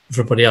train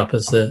everybody up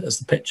as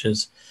the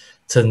pictures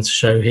tend to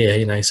show here,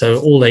 you know, so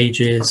all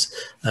ages,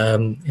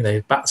 you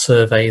know, bat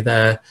survey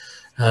there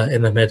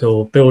in the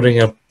middle, building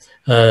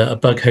a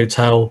bug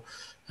hotel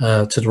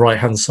to the right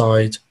hand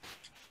side,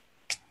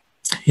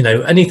 you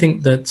know,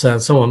 anything that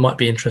someone might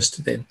be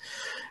interested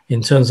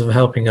in terms of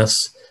helping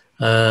us,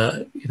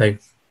 you know,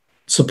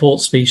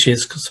 support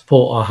species,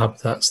 support our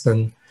habitats,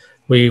 then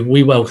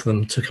we welcome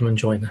them to come and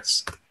join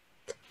us.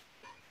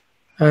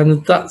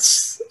 And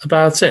that's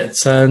about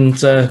it. And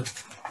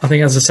I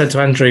think, as I said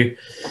to Andrew,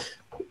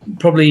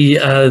 probably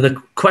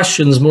the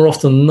questions more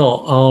often than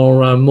not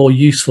are more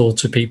useful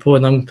to people,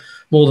 and I'm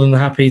more than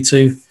happy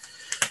to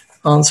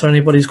answer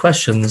anybody's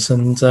questions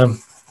and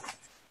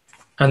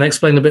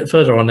explain a bit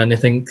further on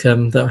anything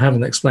that I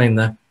haven't explained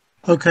there.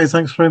 Okay,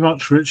 thanks very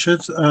much,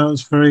 Richard. It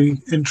was very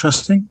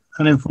interesting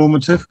and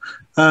informative.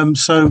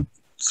 So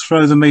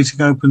throw the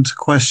meeting open to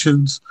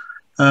questions,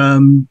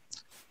 and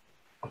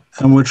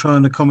we'll try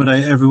and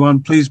accommodate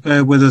everyone. Please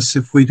bear with us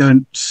if we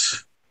don't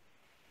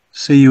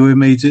see you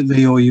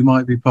immediately, or you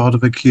might be part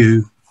of a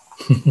queue.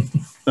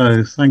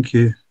 So thank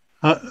you.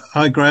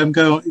 Hi, Graham.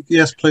 Go on.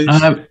 Yes, please.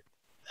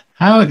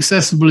 How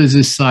accessible is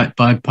this site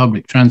by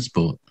public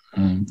transport?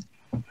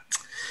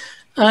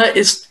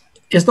 It's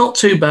not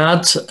too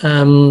bad.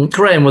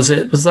 Graham, was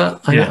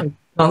that? Yeah. I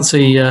can't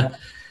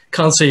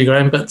see you,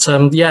 Graham.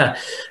 But yeah,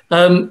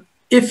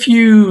 if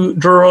you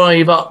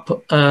drive up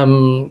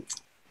from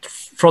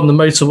the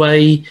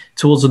motorway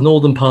towards the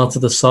northern part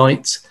of the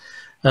site,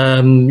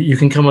 you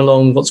can come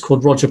along what's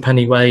called Roger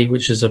Penny Way,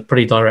 which is a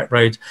pretty direct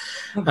road.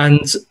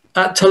 And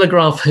at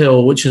Telegraph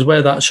Hill, which is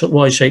where that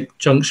Y-shaped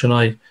junction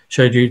I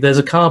showed you, there's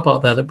a car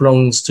park there that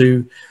belongs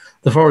to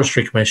the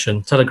Forestry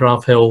Commission,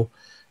 Telegraph Hill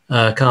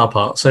car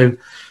park. So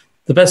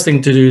the best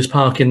thing to do is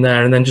park in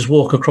there and then just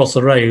walk across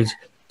the road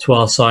to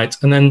our site.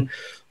 And then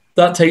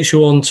that takes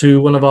you on to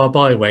one of our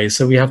byways.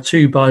 So we have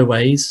 2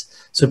 byways,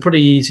 so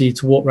pretty easy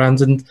to walk around.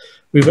 And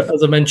we've,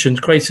 as I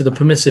mentioned, created a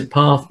permissive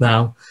path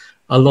now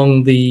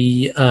along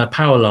the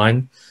power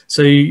line.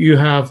 So you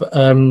have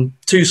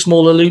 2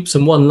 smaller loops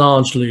and 1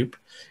 large loop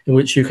in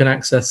which you can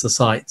access the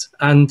site.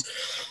 And,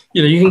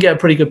 you know, you can get a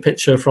pretty good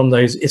picture from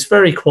those. It's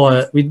very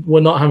quiet. We're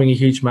not having a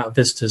huge amount of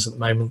visitors at the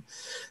moment.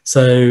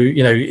 So,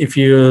 you know, if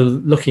you're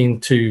looking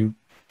to,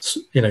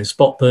 you know,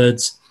 spot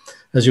birds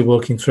as you're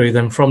walking through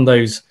them from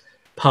those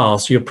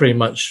paths, you're pretty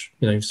much,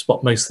 you know,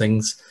 spot most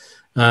things.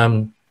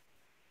 The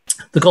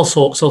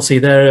goshawks, obviously,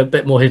 they're a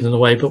bit more hidden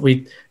away, but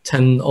we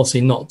tend,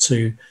 obviously, not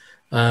to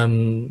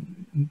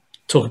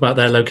talk about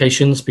their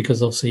locations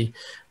because, obviously,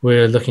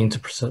 we're looking to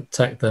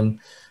protect them.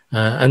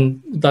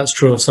 And that's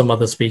true of some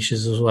other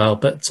species as well.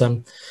 But,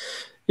 you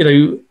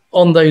know,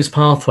 on those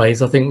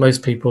pathways, I think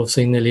most people have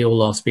seen nearly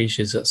all our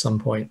species at some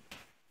point.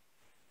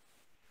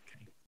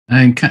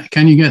 And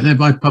can you get there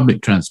by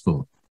public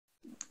transport?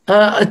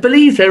 I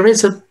believe there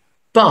is a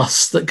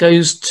bus that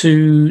goes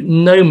to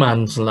No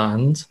Man's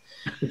Land,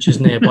 which is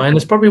nearby, and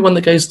there's probably one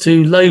that goes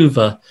to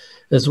Lover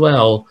as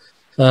well.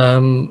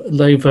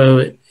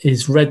 Lover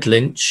is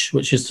Redlinch,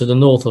 which is to the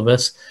north of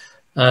us.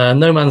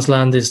 No Man's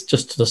Land is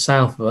just to the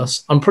south of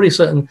us. I'm pretty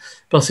certain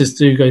buses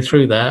do go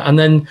through there. And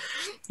then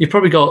you've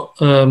probably got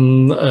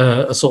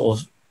a sort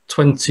of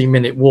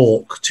 20-minute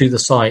walk to the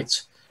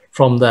site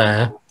from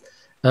there.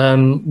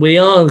 We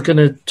are going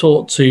to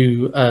talk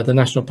to the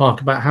National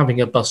Park about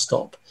having a bus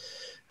stop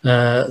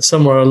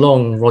somewhere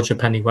along Roger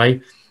Penny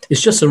Way.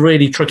 It's just a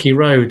really tricky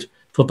road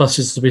for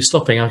buses to be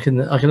stopping. I can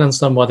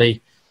understand why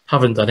they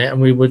haven't done it, and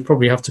we would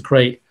probably have to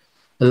create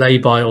a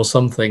lay-by or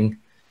something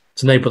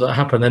to enable that to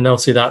happen. And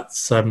obviously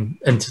that's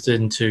entered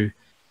into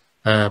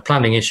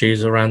planning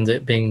issues around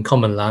it being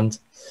common land.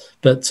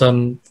 But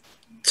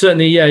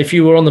certainly, yeah, if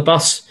you were on the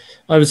bus,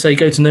 I would say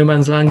go to No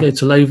Man's Land, go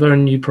to Lover,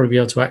 and you'd probably be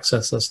able to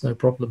access us, no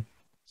problem.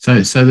 So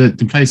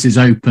the place is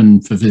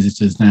open for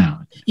visitors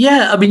now?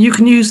 Yeah, I mean, you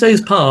can use those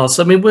paths.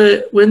 I mean,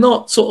 we're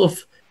not sort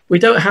of, we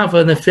don't have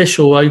an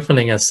official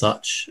opening as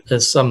such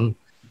as some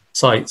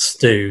sites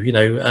do. You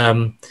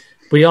know,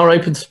 we are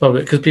open to the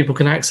public because people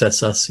can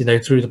access us, you know,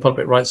 through the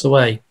public rights of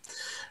way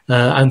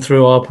and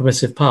through our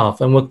permissive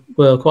path. And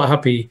we're quite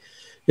happy,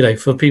 you know,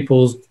 for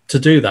people to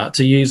do that,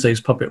 to use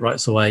those public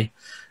rights of way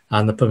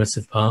and the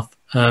permissive path.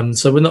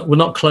 So we're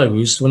not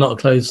closed. We're not a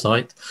closed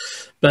site,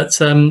 but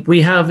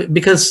we have,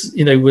 because,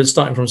 you know, we're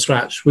starting from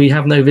scratch, we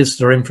have no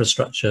visitor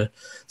infrastructure.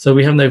 So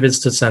we have no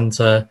visitor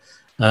centre.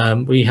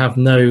 We have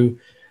no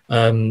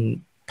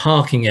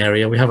parking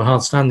area. We have a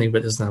hard standing,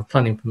 but doesn't have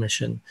planning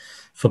permission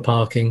for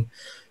parking.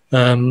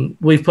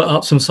 We've put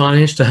up some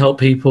signage to help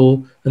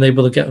people and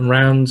able to get them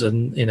around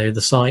and, you know,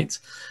 the site.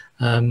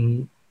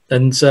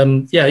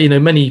 Yeah, you know,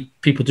 many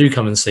people do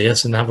come and see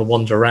us and have a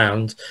wander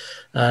around,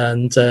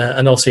 and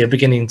also are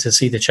beginning to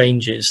see the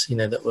changes, you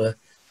know, that we're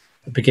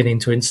beginning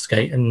to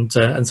instigate, and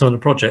some of the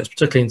projects,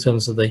 particularly in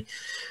terms of the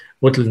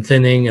woodland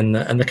thinning and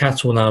the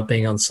cattle now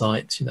being on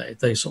site, you know,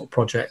 those sort of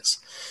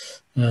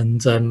projects,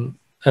 and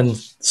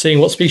seeing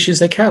what species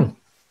they can.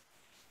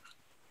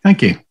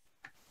 Thank you.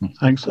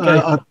 Thanks. Okay.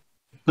 I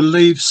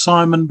believe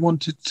Simon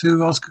wanted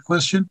to ask a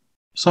question.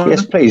 Simon?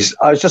 Yes, please.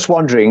 I was just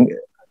wondering,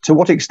 to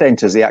what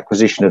extent has the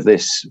acquisition of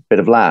this bit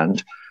of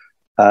land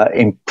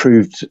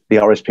improved the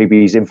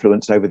RSPB's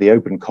influence over the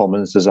open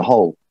commons as a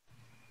whole?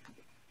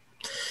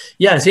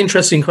 Yeah, it's an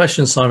interesting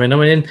question, Simon. I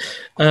mean,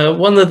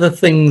 one of the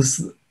things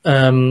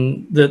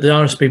that the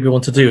RSPB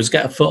want to do is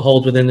get a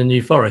foothold within the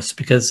New Forest,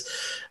 because,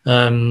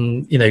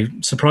 you know,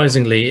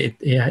 surprisingly,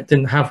 it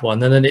didn't have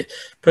one. And then it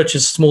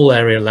purchased a small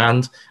area of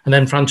land, and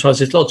then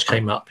Franchises Lodge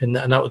came up, and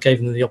that gave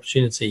them the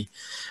opportunity.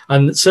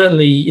 And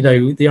certainly, you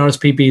know, the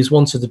RSPBs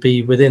wanted to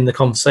be within the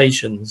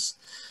conversations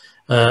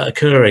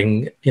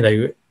occurring, you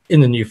know, in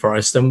the New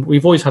Forest. And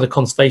we've always had a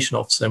conservation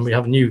officer, and we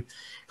have a new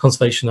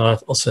conservation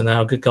officer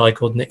now, a good guy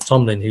called Nick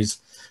Tomlin, who's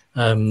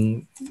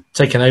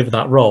taken over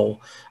that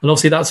role. And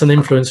obviously that's an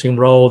influencing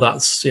role.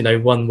 That's, you know,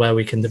 one where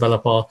we can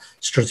develop our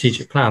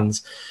strategic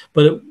plans.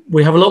 But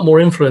we have a lot more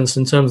influence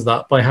in terms of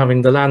that by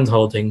having the land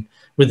holding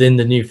within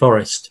the New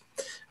Forest.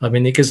 I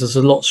mean, it gives us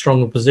a lot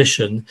stronger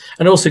position,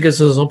 and also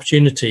gives us an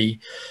opportunity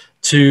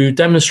to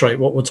demonstrate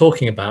what we're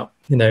talking about,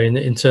 you know,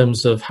 in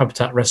terms of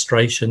habitat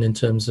restoration, in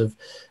terms of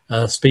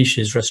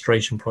species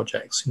restoration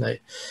projects, you know.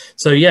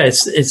 So yeah,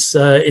 it's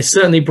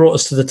certainly brought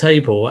us to the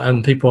table,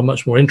 and people are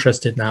much more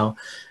interested now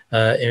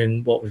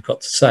in what we've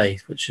got to say,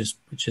 which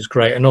is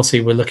great. And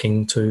obviously we're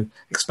looking to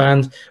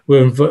expand.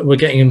 We're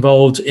getting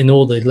involved in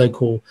all the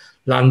local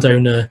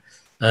landowner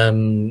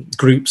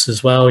groups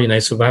as well, you know,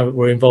 so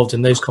we're involved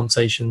in those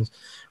conversations,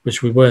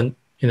 which we weren't,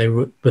 you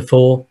know,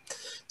 before.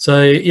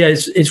 So yeah,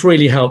 it's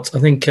really helped. I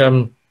think, I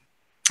mean,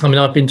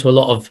 I've been to a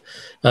lot of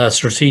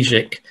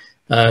strategic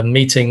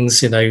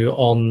meetings, you know,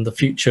 on the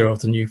future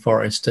of the New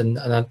Forest, and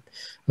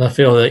I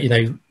feel that, you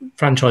know,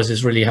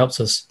 franchises really helps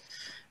us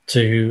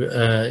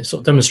to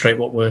sort of demonstrate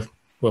what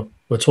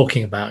we're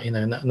talking about, you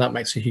know, and that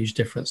makes a huge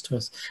difference to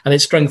us. And it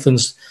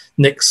strengthens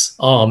Nick's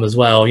arm as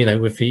well, you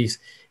know, if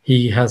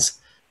he has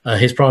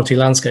his priority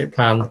landscape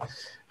plan,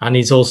 and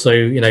he's also,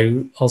 you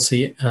know,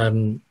 obviously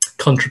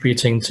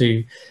contributing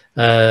to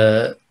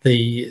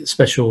the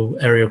special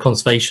area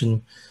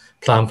conservation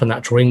plan for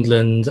Natural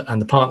England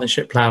and the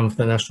partnership plan for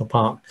the national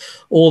park.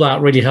 All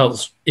that really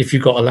helps if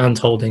you've got a land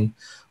holding.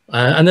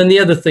 And then the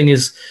other thing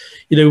is,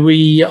 you know,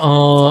 we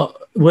are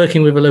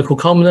working with a local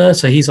commoner,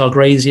 so he's our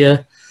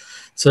grazier.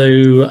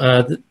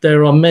 So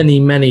there are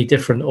many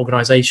different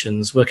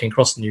organisations working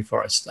across the New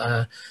Forest,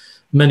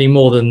 many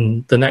more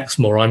than the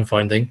Exmoor, I'm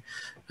finding.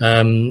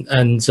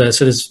 So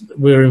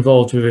we're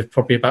involved with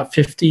probably about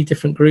 50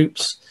 different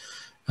groups.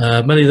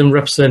 Many of them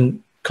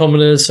represent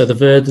commoners, so the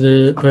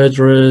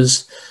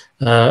verderers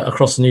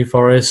across the New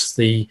Forest,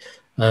 the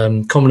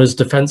Commoners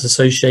Defence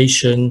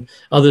Association.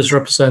 Others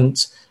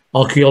represent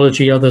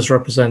archaeology, others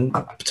represent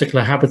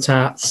particular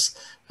habitats,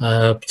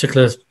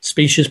 particular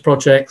species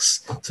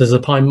projects. So there's a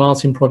Pine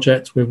Marten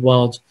project with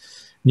Wild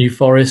New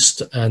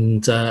Forest,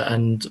 and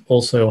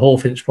also a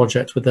hawfinch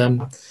project with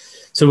them.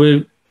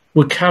 So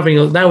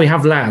now we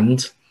have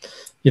land,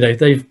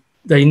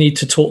 they need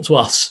to talk to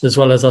us as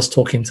well as us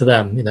talking to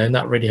them, and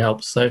that really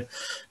helps. So,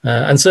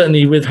 and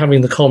certainly with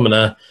having the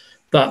commoner,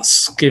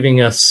 that's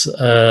giving us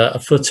a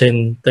foot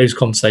in those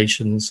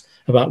conversations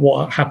about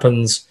what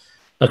happens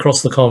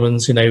across the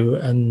commons,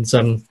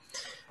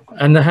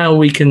 and how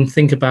we can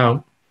think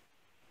about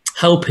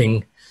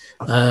helping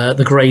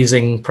the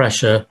grazing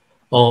pressure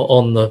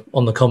on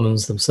the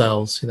commons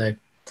themselves,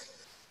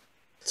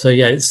 So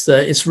yeah,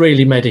 it's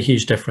really made a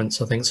huge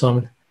difference, I think,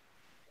 Simon.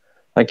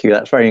 Thank you.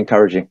 That's very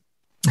encouraging.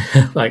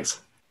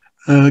 Thanks.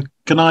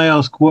 Can I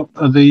ask what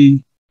are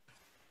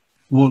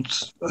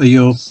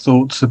your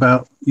thoughts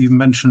about? You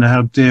mentioned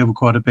how deer were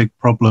quite a big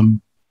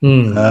problem.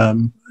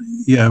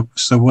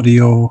 So what are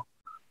your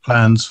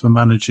plans for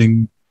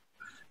managing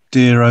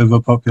deer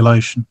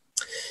overpopulation?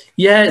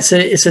 Yeah,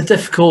 it's a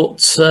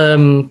difficult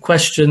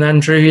question,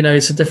 Andrew.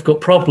 It's a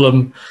difficult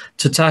problem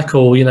to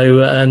tackle.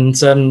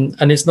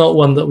 And it's not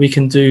one that we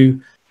can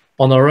do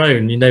on our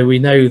own. We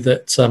know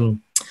that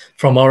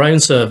from our own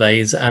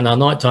surveys and our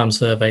nighttime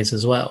surveys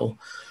as well,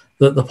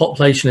 that the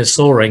population is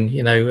soaring.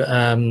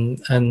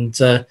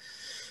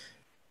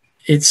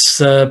 It's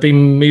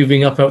been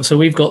moving up. So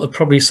we've got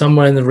probably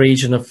somewhere in the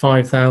region of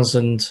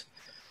 5,000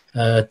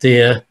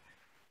 deer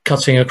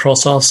cutting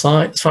across our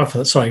site.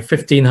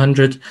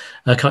 1,500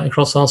 cutting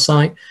across our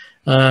site.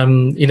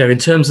 In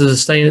terms of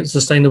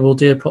sustainable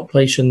deer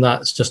population,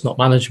 that's just not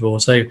manageable.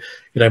 So,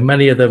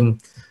 many of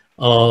them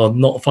are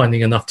not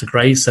finding enough to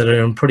graze, so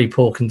they're in pretty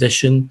poor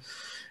condition.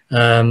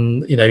 So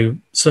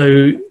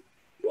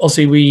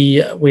obviously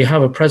we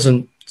have a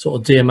present sort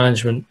of deer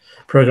management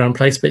program in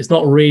place, but it's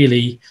not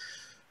really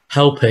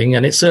helping,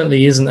 and it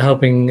certainly isn't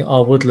helping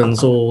our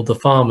woodlands or the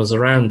farmers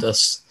around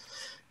us.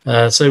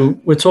 So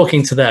we're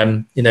talking to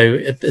them,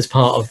 as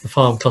part of the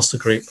farm cluster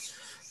group,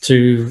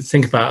 to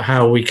think about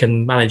how we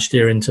can manage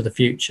deer into the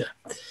future.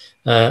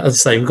 As I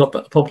say, we've got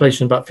a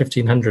population of about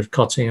 1,500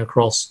 cutting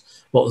across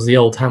what was the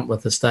old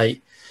Hampworth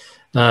estate.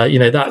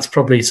 That's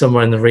probably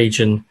somewhere in the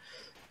region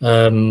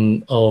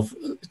of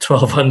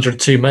 1,200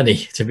 too many,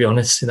 to be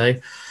honest.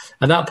 And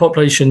that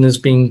population has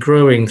been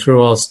growing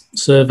through our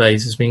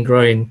surveys, has been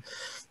growing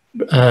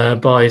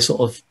by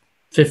sort of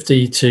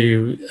 50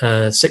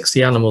 to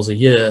 60 animals a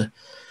year.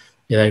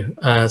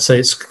 So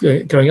it's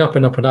going up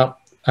and up and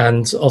up.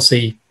 And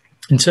obviously,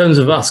 in terms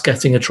of us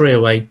getting a tree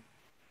away,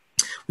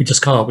 we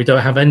just can't. We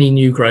don't have any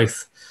new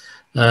growth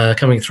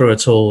coming through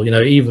at all.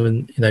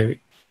 Even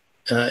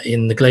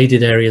in the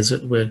gladed areas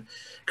that we're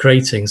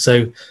creating.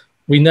 So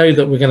we know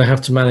that we're going to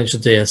have to manage the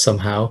deer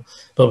somehow,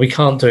 but we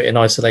can't do it in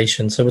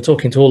isolation. So we're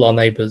talking to all our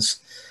neighbours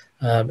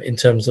in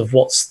terms of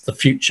what's the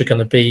future going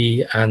to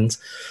be, and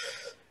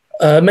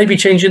maybe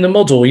changing the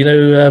model.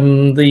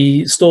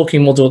 The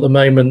stalking model at the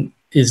moment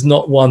is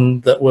not one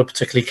that we're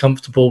particularly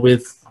comfortable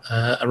with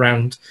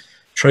around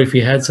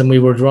trophy heads, and we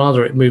would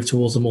rather it move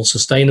towards a more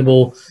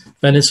sustainable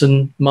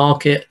venison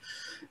market.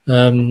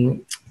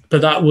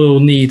 But that will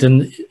need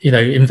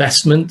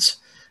investment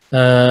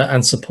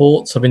and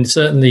support. I mean,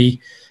 certainly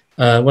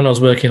when I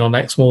was working on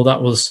Exmoor,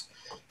 that was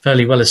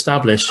fairly well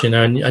established,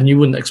 and you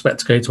wouldn't expect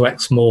to go to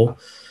Exmoor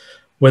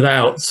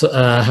without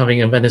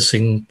having a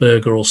venison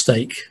burger or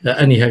steak at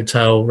any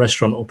hotel,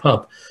 restaurant or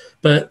pub.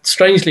 But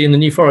strangely, in the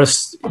New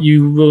Forest,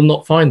 you will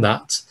not find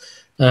that.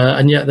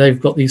 And yet they've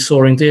got these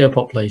soaring deer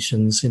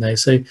populations,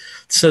 So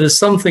there's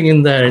something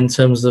in there in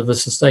terms of a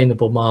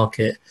sustainable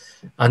market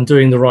and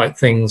doing the right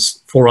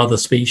things for other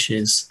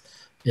species,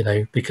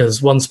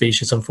 because one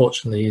species,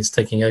 unfortunately, is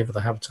taking over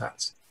the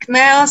habitats.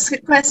 May I ask a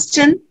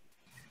question?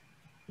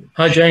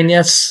 Hi, Jane.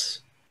 Yes.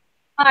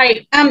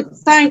 Hi.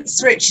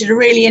 Thanks, Richard. A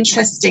really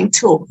interesting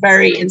talk,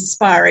 very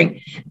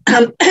inspiring.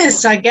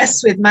 So I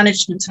guess with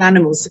management of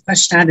animals, the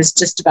question I had is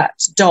just about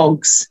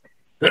dogs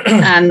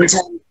and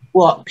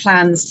what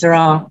plans there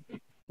are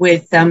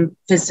with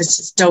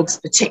visitors' dogs,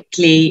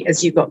 particularly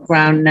as you've got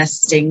ground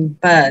nesting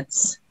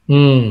birds.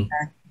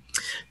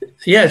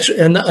 Yeah,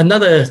 and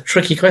another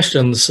tricky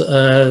questions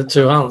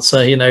to answer,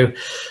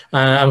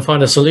 and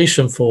find a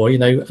solution for,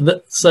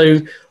 So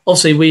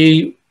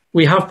obviously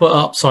we have put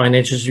up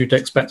signage, as you'd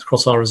expect,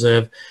 across our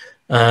reserve,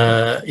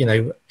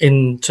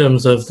 in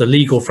terms of the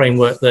legal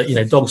framework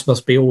that, dogs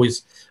must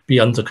always be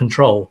under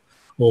control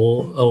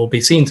or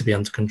be seen to be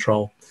under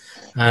control.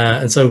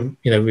 And so,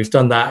 we've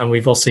done that, and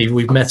we've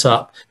met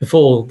up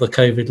before the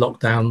COVID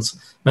lockdowns,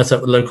 met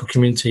up with local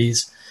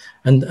communities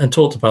and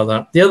talked about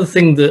that. The other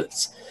thing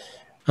that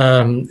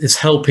is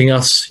helping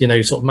us,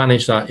 sort of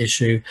manage that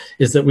issue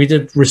is that we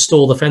did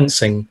restore the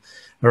fencing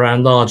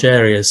around large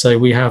areas. So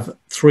we have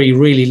 3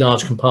 really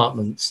large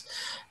compartments.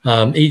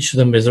 Each of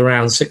them is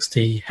around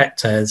 60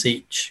 hectares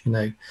each,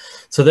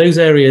 So those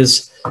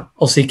areas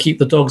obviously keep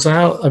the dogs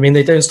out. I mean,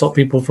 they don't stop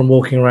people from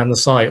walking around the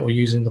site or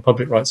using the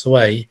public rights of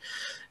way.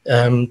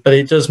 But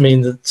it does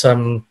mean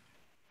that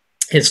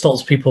it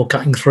stops people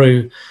cutting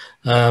through,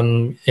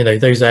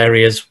 those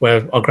areas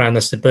where our ground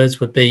nested birds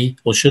would be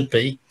or should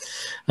be,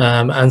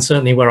 and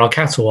certainly where our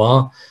cattle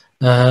are,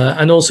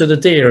 and also the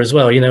deer as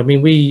well. I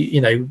mean,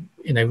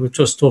 we're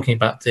just talking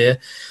about deer.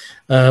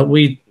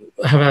 We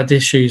have had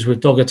issues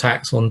with dog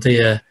attacks on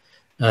deer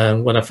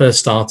when I first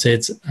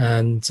started,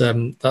 and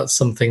that's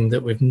something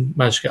that we've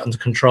managed to get under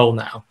control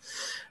now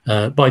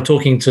by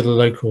talking to the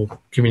local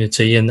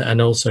community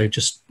and also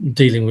just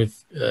dealing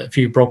with a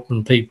few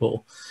problem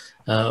people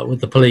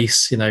with the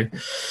police, you know.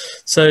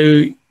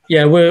 So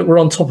yeah, we're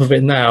on top of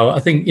it now. I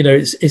think, you know,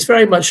 it's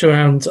very much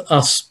around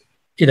us,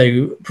 you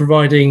know,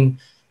 providing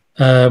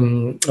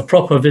a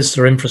proper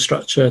visitor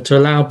infrastructure to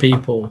allow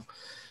people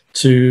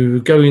to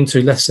go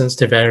into less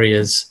sensitive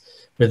areas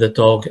with a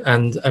dog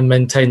and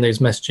maintain those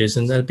messages,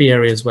 and there'll be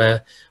areas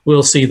where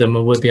we'll see them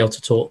and we'll be able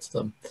to talk to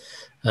them,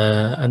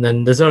 and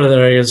then there's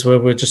other areas where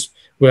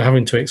we're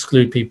having to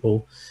exclude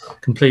people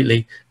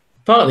completely,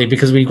 partly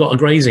because we've got a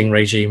grazing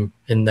regime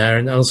in there,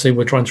 and also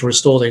we're trying to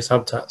restore those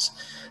habitats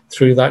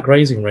through that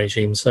grazing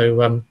regime.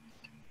 So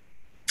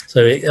so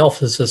it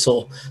offers a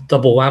sort of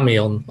double whammy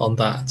on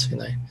that, you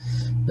know.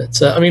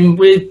 But I mean,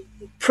 we're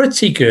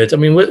pretty good. I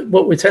mean,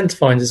 what we tend to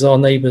find is our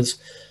neighbours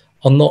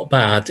are not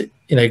bad.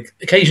 You know,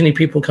 occasionally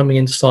people coming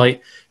into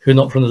site who are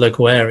not from the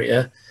local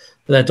area,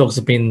 but their dogs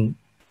have been,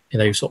 you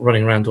know, sort of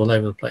running around all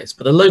over the place.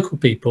 But the local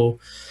people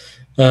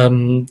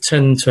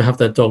tend to have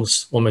their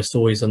dogs almost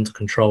always under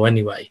control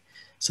anyway,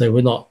 so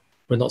we're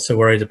not so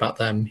worried about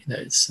them. You know,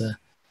 it's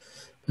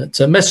but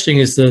messaging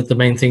is the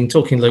main thing.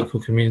 Talking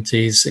local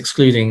communities,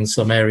 excluding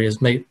some areas,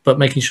 but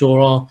making sure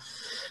our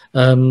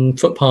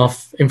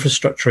footpath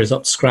infrastructure is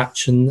up to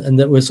scratch, and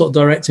that we're sort of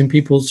directing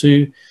people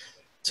to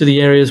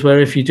the areas where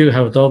if you do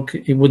have a dog,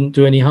 it wouldn't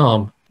do any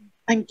harm.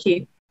 Thank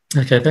you.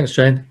 Okay, thanks,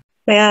 Jane.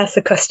 May I ask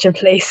a question,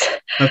 please?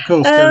 Of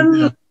course.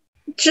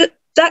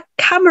 That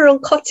Cameron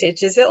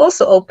Cottage, is it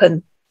also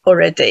open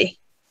already?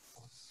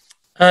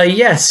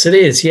 Yes, it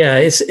is. Yeah,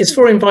 it's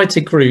for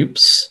invited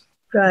groups.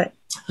 Right.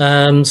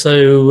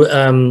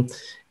 So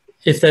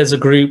if there's a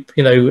group,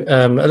 you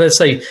know, let's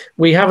say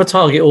we have a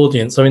target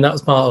audience. I mean, that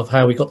was part of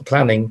how we got the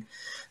planning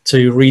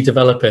to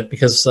redevelop it,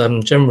 because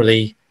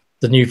generally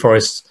the New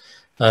Forest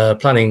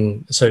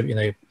planning, so, you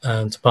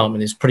know,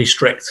 department is pretty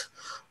strict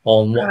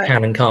on what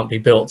can and can't be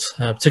built,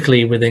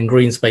 particularly within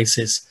green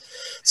spaces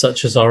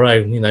such as our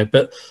own, you know.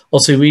 But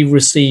also we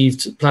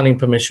received planning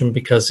permission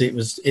because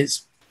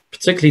it's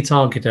particularly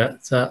targeted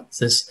at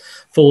this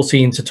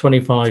 14 to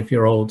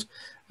 25-year-old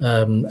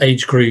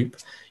age group,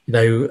 you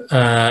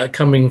know,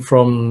 coming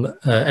from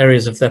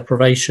areas of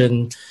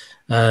deprivation,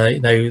 you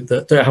know,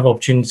 that don't have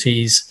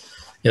opportunities,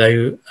 you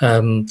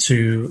know,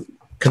 to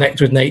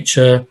connect with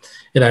nature,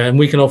 you know, and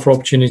we can offer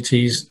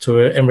opportunities to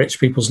enrich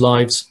people's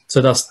lives.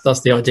 So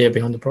that's the idea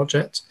behind the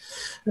project.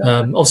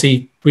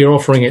 Obviously, we're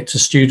offering it to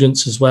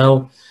students as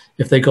well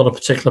if they've got a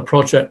particular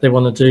project they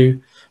want to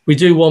do. We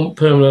do want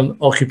permanent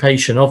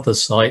occupation of the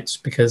site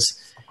because,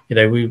 you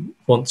know, we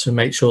want to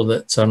make sure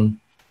that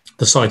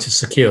the site is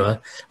secure.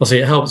 Obviously,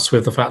 it helps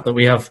with the fact that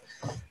we have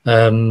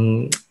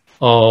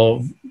our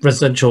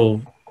residential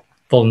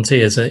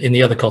volunteers in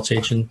the other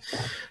cottage, and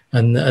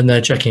they're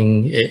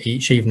checking it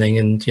each evening,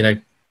 and, you know,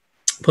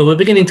 but we're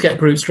beginning to get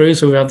groups through.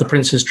 So we have the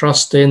Prince's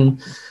Trust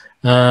in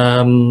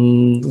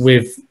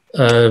with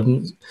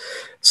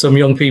some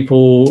young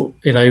people,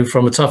 you know,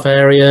 from a tough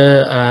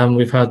area.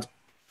 We've had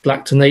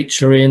Black to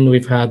Nature in,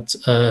 we've had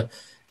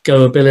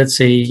Go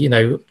Ability. You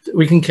know,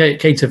 we can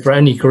cater for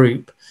any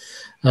group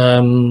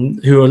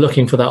who are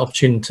looking for that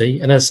opportunity.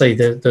 And as I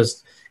say,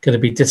 there's going to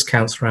be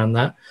discounts around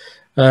that.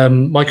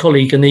 My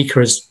colleague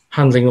Anika is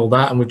handling all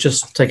that, and we've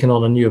just taken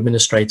on a new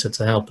administrator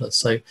to help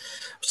us.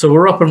 So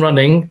we're up and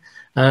running.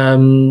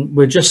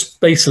 We're just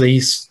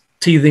basically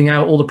teething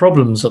out all the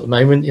problems at the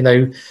moment, you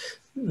know,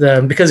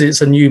 because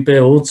it's a new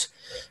build.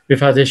 We've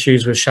had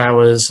issues with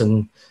showers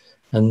and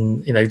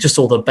you know, just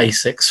all the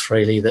basics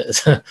really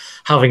that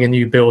having a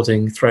new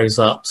building throws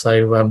up.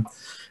 So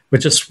we're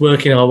just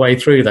working our way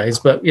through those,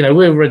 but, you know,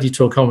 we're ready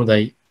to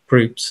accommodate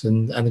groups,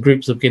 and the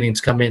groups are beginning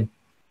to come in.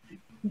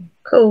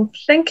 Cool,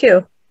 thank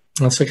you.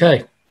 That's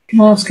okay.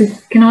 Can I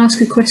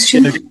ask a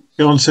question?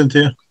 Go on,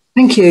 Cynthia.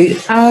 Thank you.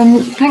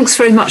 Thanks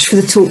very much for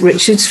the talk,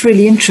 Richard. It's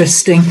really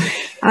interesting.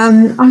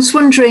 I was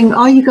wondering,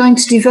 are you going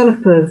to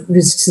develop a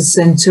visitor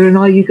centre, and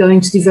are you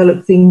going to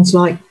develop things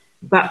like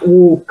bat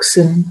walks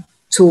and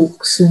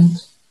talks and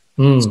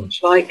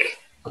such like?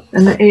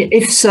 And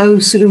if so,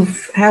 sort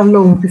of how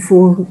long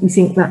before you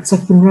think that's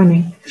up and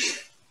running?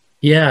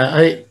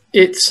 Yeah,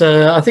 it's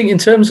I think in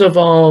terms of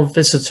our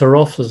visitor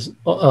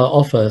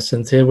offer,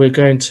 Cynthia, we're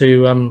going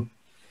to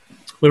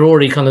we're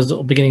already kind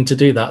of beginning to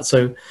do that.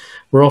 So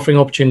we're offering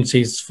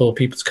opportunities for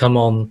people to come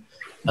on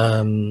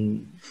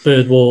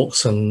bird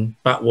walks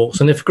and bat walks.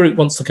 And if a group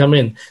wants to come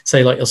in,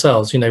 say like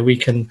yourselves, you know, we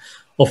can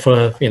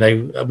offer, you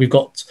know, we've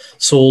got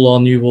Saul, our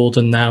new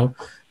warden now,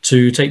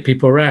 to take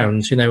people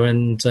around, you know,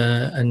 and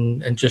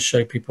just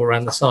show people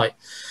around the site.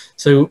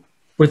 So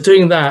we're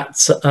doing that,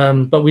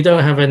 but we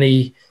don't have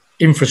any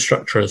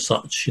infrastructure as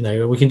such, you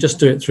know. We can just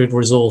do it through the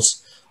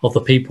resource of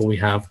the people we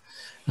have.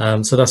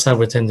 So that's how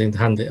we're tending to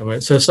handle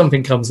it. So if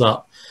something comes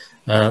up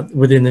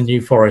within the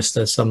New Forest,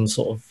 there's some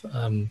sort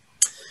of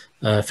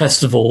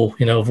festival,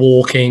 of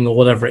walking or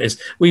whatever it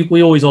is,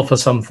 we always offer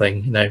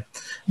something.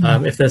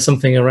 If there's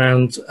something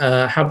around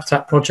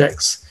habitat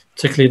projects,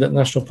 particularly that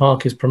National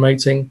Park is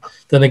promoting,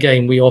 then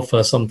again we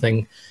offer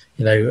something,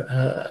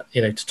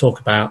 to talk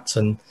about.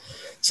 And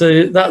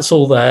so that's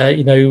all there.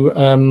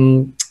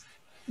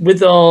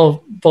 With our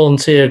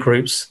volunteer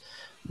groups,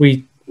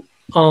 we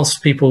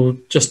ask people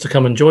just to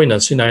come and join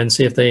us, and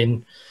see if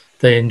they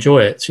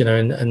enjoy it,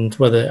 and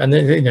whether, and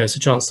it's a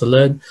chance to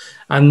learn.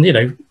 And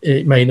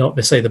it may not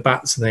be, say the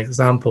bats an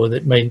example,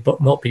 it may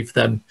not be for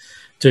them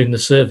doing the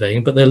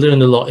surveying, but they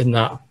learn a lot in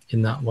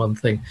that one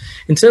thing.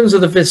 In terms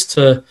of the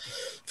visitor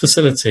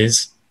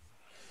facilities,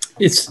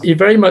 it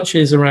very much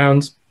is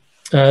around,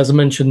 as I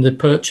mentioned, the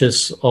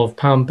purchase of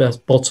Pound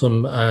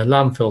Bottom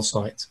landfill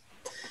site.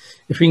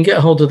 If we can get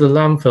hold of the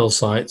landfill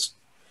sites,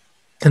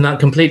 then that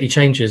completely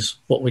changes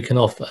what we can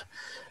offer.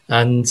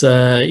 And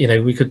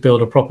we could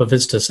build a proper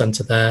visitor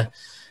centre there,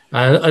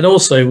 and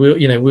also what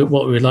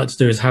we would like to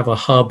do is have a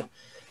hub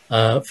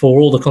for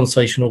all the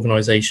conservation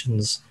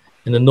organisations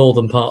in the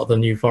northern part of the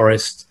New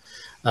Forest,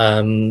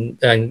 and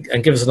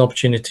give us an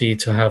opportunity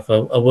to have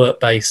a work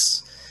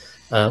base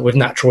with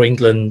Natural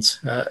England,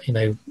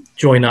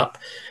 join up,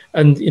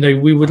 and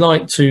we would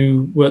like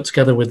to work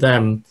together with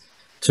them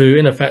to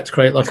in effect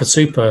create like a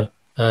super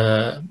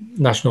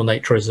national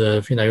nature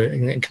reserve,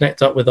 and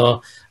connect up with our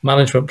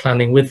management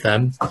planning with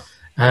them,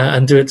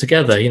 and do it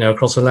together,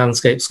 across a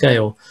landscape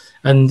scale.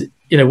 And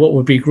what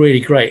would be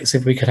really great is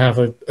if we could have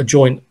a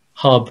joint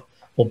hub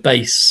or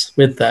base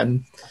with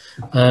them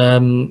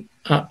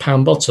at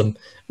Pound Bottom.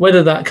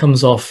 Whether that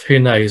comes off, who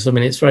knows? I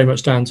mean, it's very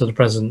much down to the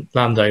present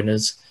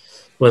landowners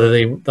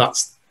whether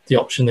that's the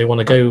option they want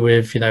to go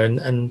with,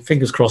 and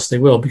fingers crossed they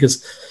will,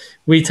 because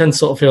we tend to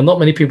sort of feel not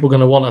many people are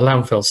going to want a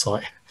landfill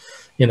site.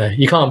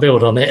 You can't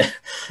build on it.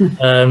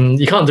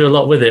 You can't do a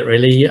lot with it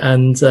really,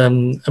 and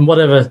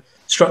whatever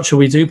structure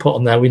we do put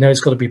on there, we know it's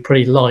got to be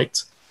pretty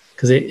light,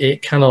 because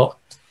it cannot.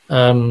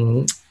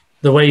 The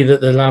way that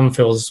the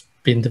landfill's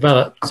been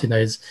developed,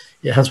 is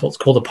it has what's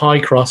called a pie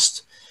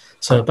crust,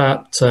 so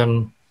about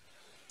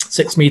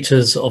 6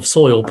 meters of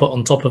soil put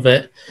on top of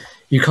it.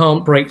 You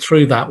can't break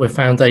through that with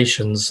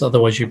foundations,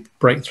 otherwise you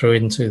break through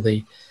into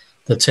the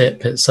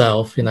tip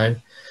itself.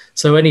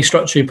 So any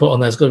structure you put on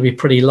there's got to be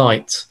pretty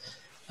light.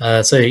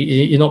 So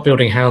you're not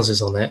building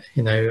houses on it,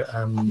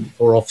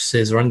 or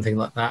offices or anything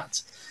like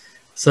that.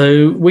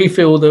 So we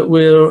feel that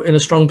we're in a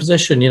strong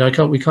position.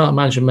 We can't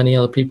imagine many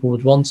other people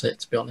would want it,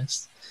 to be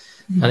honest.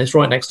 And it's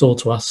right next door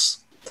to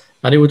us,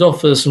 and it would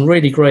offer some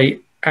really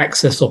great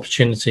access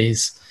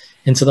opportunities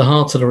into the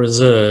heart of the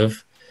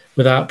reserve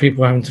without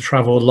people having to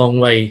travel a long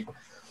way,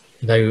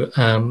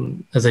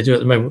 as they do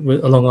at the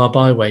moment along our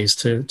byways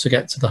to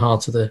get to the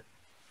heart of the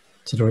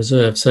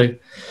reserve. So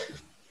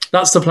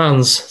that's the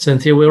plans,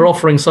 Cynthia. We're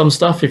offering some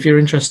stuff. If you're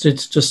interested,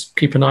 just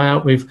keep an eye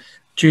out. We're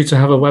due to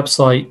have a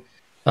website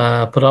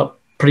put up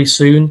pretty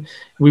soon.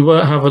 We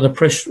won't have an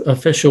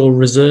official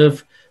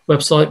reserve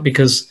website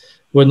because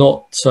we're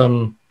not,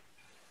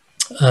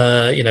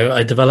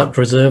 a developed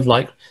reserve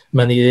like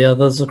many of the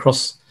others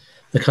across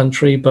the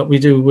country. But we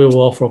will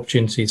offer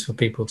opportunities for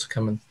people to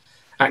come and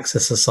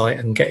access the site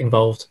and get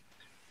involved.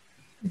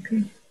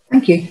 Okay,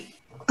 thank you.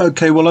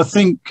 Okay, well, I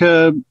think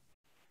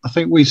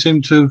we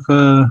seem to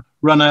have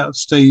run out of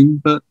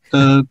steam, but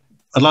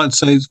I'd like to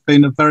say it's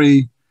been a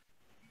very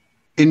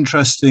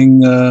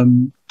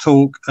interesting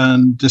talk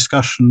and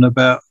discussion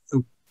about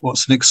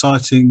what's an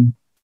exciting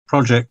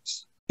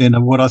project in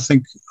what I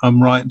think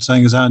I'm right in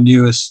saying is our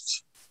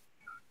newest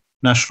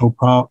national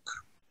park.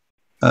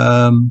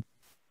 And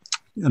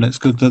it's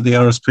good that the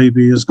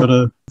RSPB has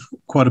got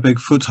quite a big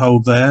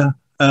foothold there.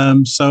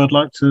 So I'd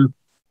like to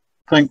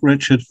thank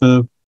Richard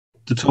for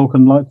the talk,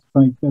 and like to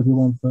thank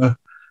everyone for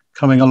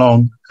coming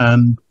along,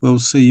 and we'll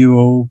see you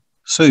all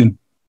soon.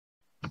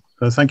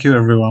 So thank you,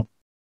 everyone.